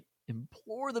you might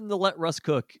implore them to let Russ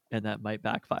cook, and that might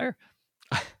backfire.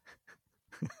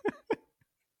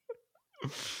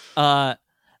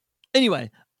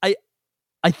 Anyway, I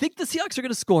think the Seahawks are going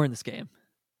to score in this game.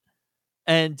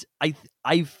 And I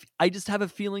just have a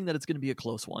feeling that it's going to be a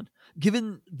close one.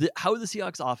 Given how the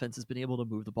Seahawks offense has been able to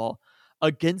move the ball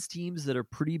against teams that are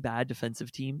pretty bad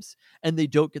defensive teams, and they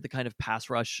don't get the kind of pass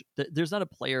rush. There's not a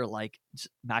player like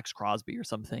Max Crosby or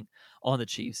something on the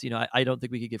Chiefs. You know, I don't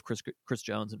think we could give Chris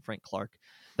Jones and Frank Clark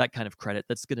that kind of credit.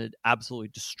 That's going to absolutely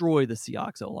destroy the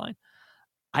Seahawks O-line.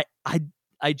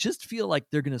 I just feel like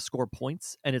they're going to score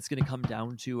points, and it's going to come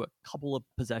down to a couple of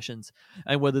possessions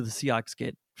and whether the Seahawks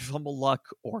get fumble luck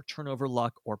or turnover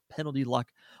luck or penalty luck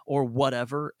or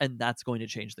whatever, and that's going to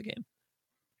change the game.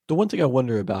 The one thing I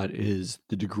wonder about is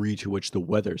the degree to which the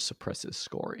weather suppresses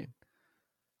scoring.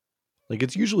 Like,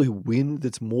 it's usually wind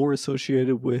that's more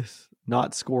associated with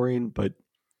not scoring, but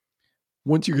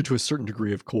once you get to a certain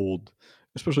degree of cold,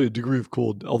 especially a degree of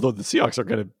cold, although the Seahawks are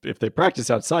going to, if they practice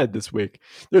outside this week,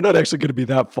 they're not actually going to be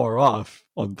that far off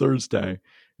on Thursday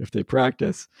if they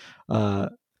practice.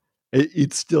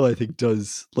 It still, I think,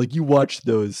 does, like, you watch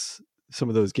some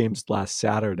of those games last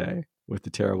Saturday with the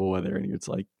terrible weather, and it's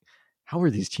like, how are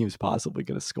these teams possibly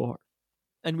going to score?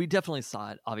 And we definitely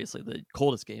saw it, obviously, the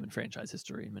coldest game in franchise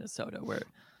history in Minnesota, where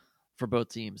for both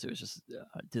teams, it was just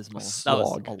dismal. That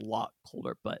was a lot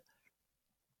colder, but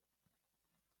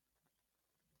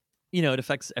you know, it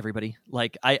affects everybody.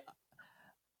 Like I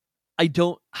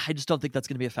just don't think that's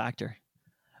going to be a factor.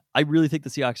 I really think the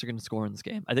Seahawks are going to score in this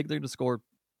game. I think they're going to score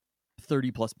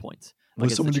 30 plus points.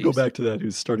 With someone to go back to that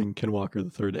who's starting Ken Walker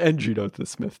III and Geno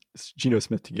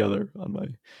Smith together on my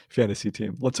fantasy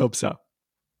team. Let's hope so.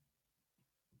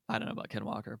 I don't know about Ken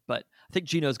Walker, but I think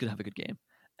Geno's going to have a good game.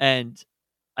 And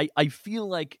I feel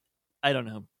like, I don't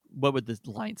know, what would the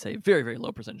line say? Very, very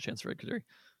low percentage chance for victory.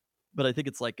 But I think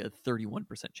it's like a 31%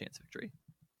 chance victory.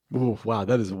 Oh, wow.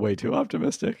 That is way too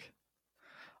optimistic.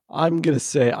 I am going to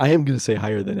say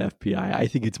higher than FPI. I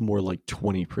think it's more like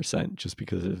 20% just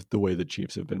because of the way the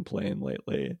Chiefs have been playing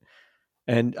lately.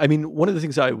 And I mean, one of the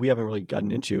things we haven't really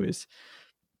gotten into is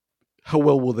how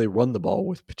well will they run the ball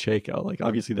with Pacheco? Like,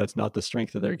 obviously that's not the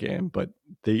strength of their game, but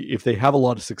if they have a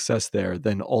lot of success there,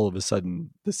 then all of a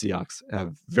sudden the Seahawks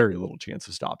have very little chance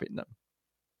of stopping them.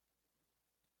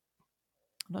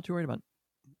 I'm not too worried about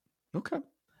it. Okay.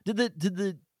 Did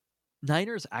the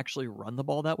Niners actually run the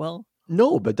ball that well?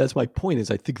 No, but that's my point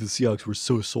is I think the Seahawks were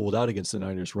so sold out against the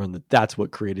Niners run that's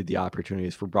what created the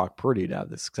opportunities for Brock Purdy to have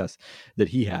the success that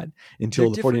he had until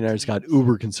the 49ers got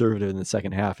uber conservative in the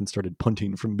second half and started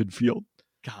punting from midfield.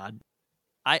 God,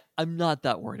 I'm not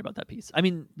that worried about that piece. I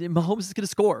mean, Mahomes is going to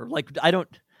score. Like,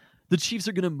 the Chiefs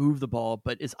are going to move the ball,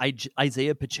 but is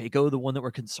Isaiah Pacheco the one that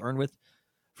we're concerned with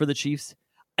for the Chiefs?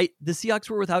 The Seahawks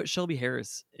were without Shelby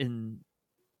Harris in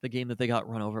the game that they got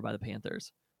run over by the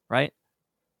Panthers, right?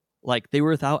 Like they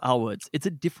were without Al Woods. It's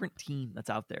a different team that's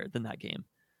out there than that game.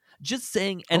 Just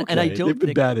saying, and I don't They've been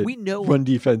think bad at we know run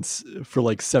defense for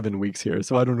like 7 weeks here,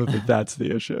 so I don't know if that's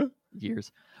the issue.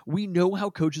 Years. We know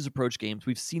how coaches approach games.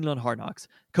 We've seen it on Hard Knocks.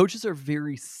 Coaches are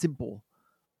very simple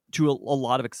to a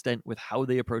lot of extent with how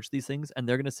they approach these things, and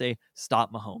they're going to say,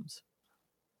 stop Mahomes.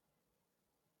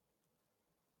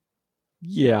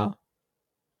 Yeah,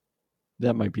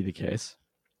 that might be the case.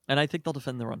 And I think they'll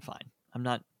defend the run fine. I'm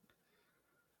not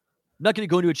going to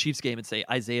go into a Chiefs game and say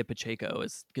Isaiah Pacheco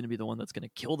is going to be the one that's going to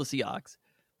kill the Seahawks.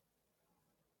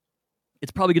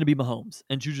 It's probably going to be Mahomes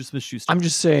and Juju Smith-Schuster. I'm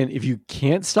just saying, if you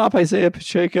can't stop Isaiah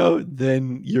Pacheco,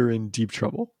 then you're in deep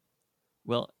trouble.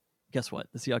 Well, guess what?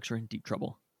 The Seahawks are in deep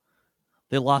trouble.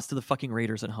 They lost to the fucking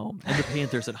Raiders at home and the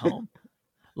Panthers at home.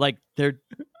 Like they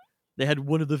had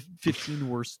one of the 15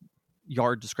 worst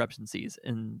yard discrepancies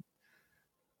in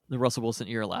the Russell Wilson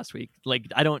era last week. Like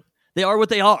they are what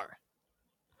they are.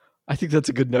 I think that's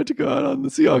a good note to go out on. The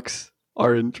Seahawks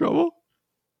are in trouble.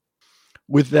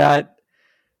 With that,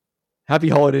 happy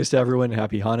holidays to everyone.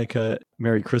 Happy Hanukkah.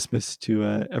 Merry Christmas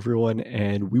to everyone.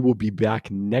 And we will be back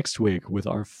next week with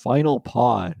our final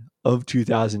pod of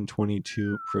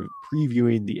 2022,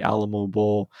 previewing the Alamo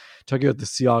Bowl, talking about the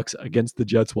Seahawks against the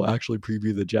Jets. We'll actually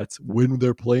preview the Jets when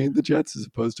they're playing the Jets as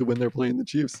opposed to when they're playing the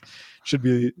Chiefs.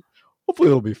 Hopefully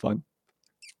it'll be fun.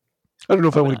 I don't know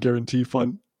if I want to guarantee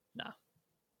fun. No,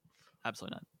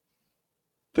 absolutely not.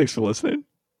 Thanks for listening.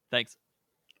 Thanks.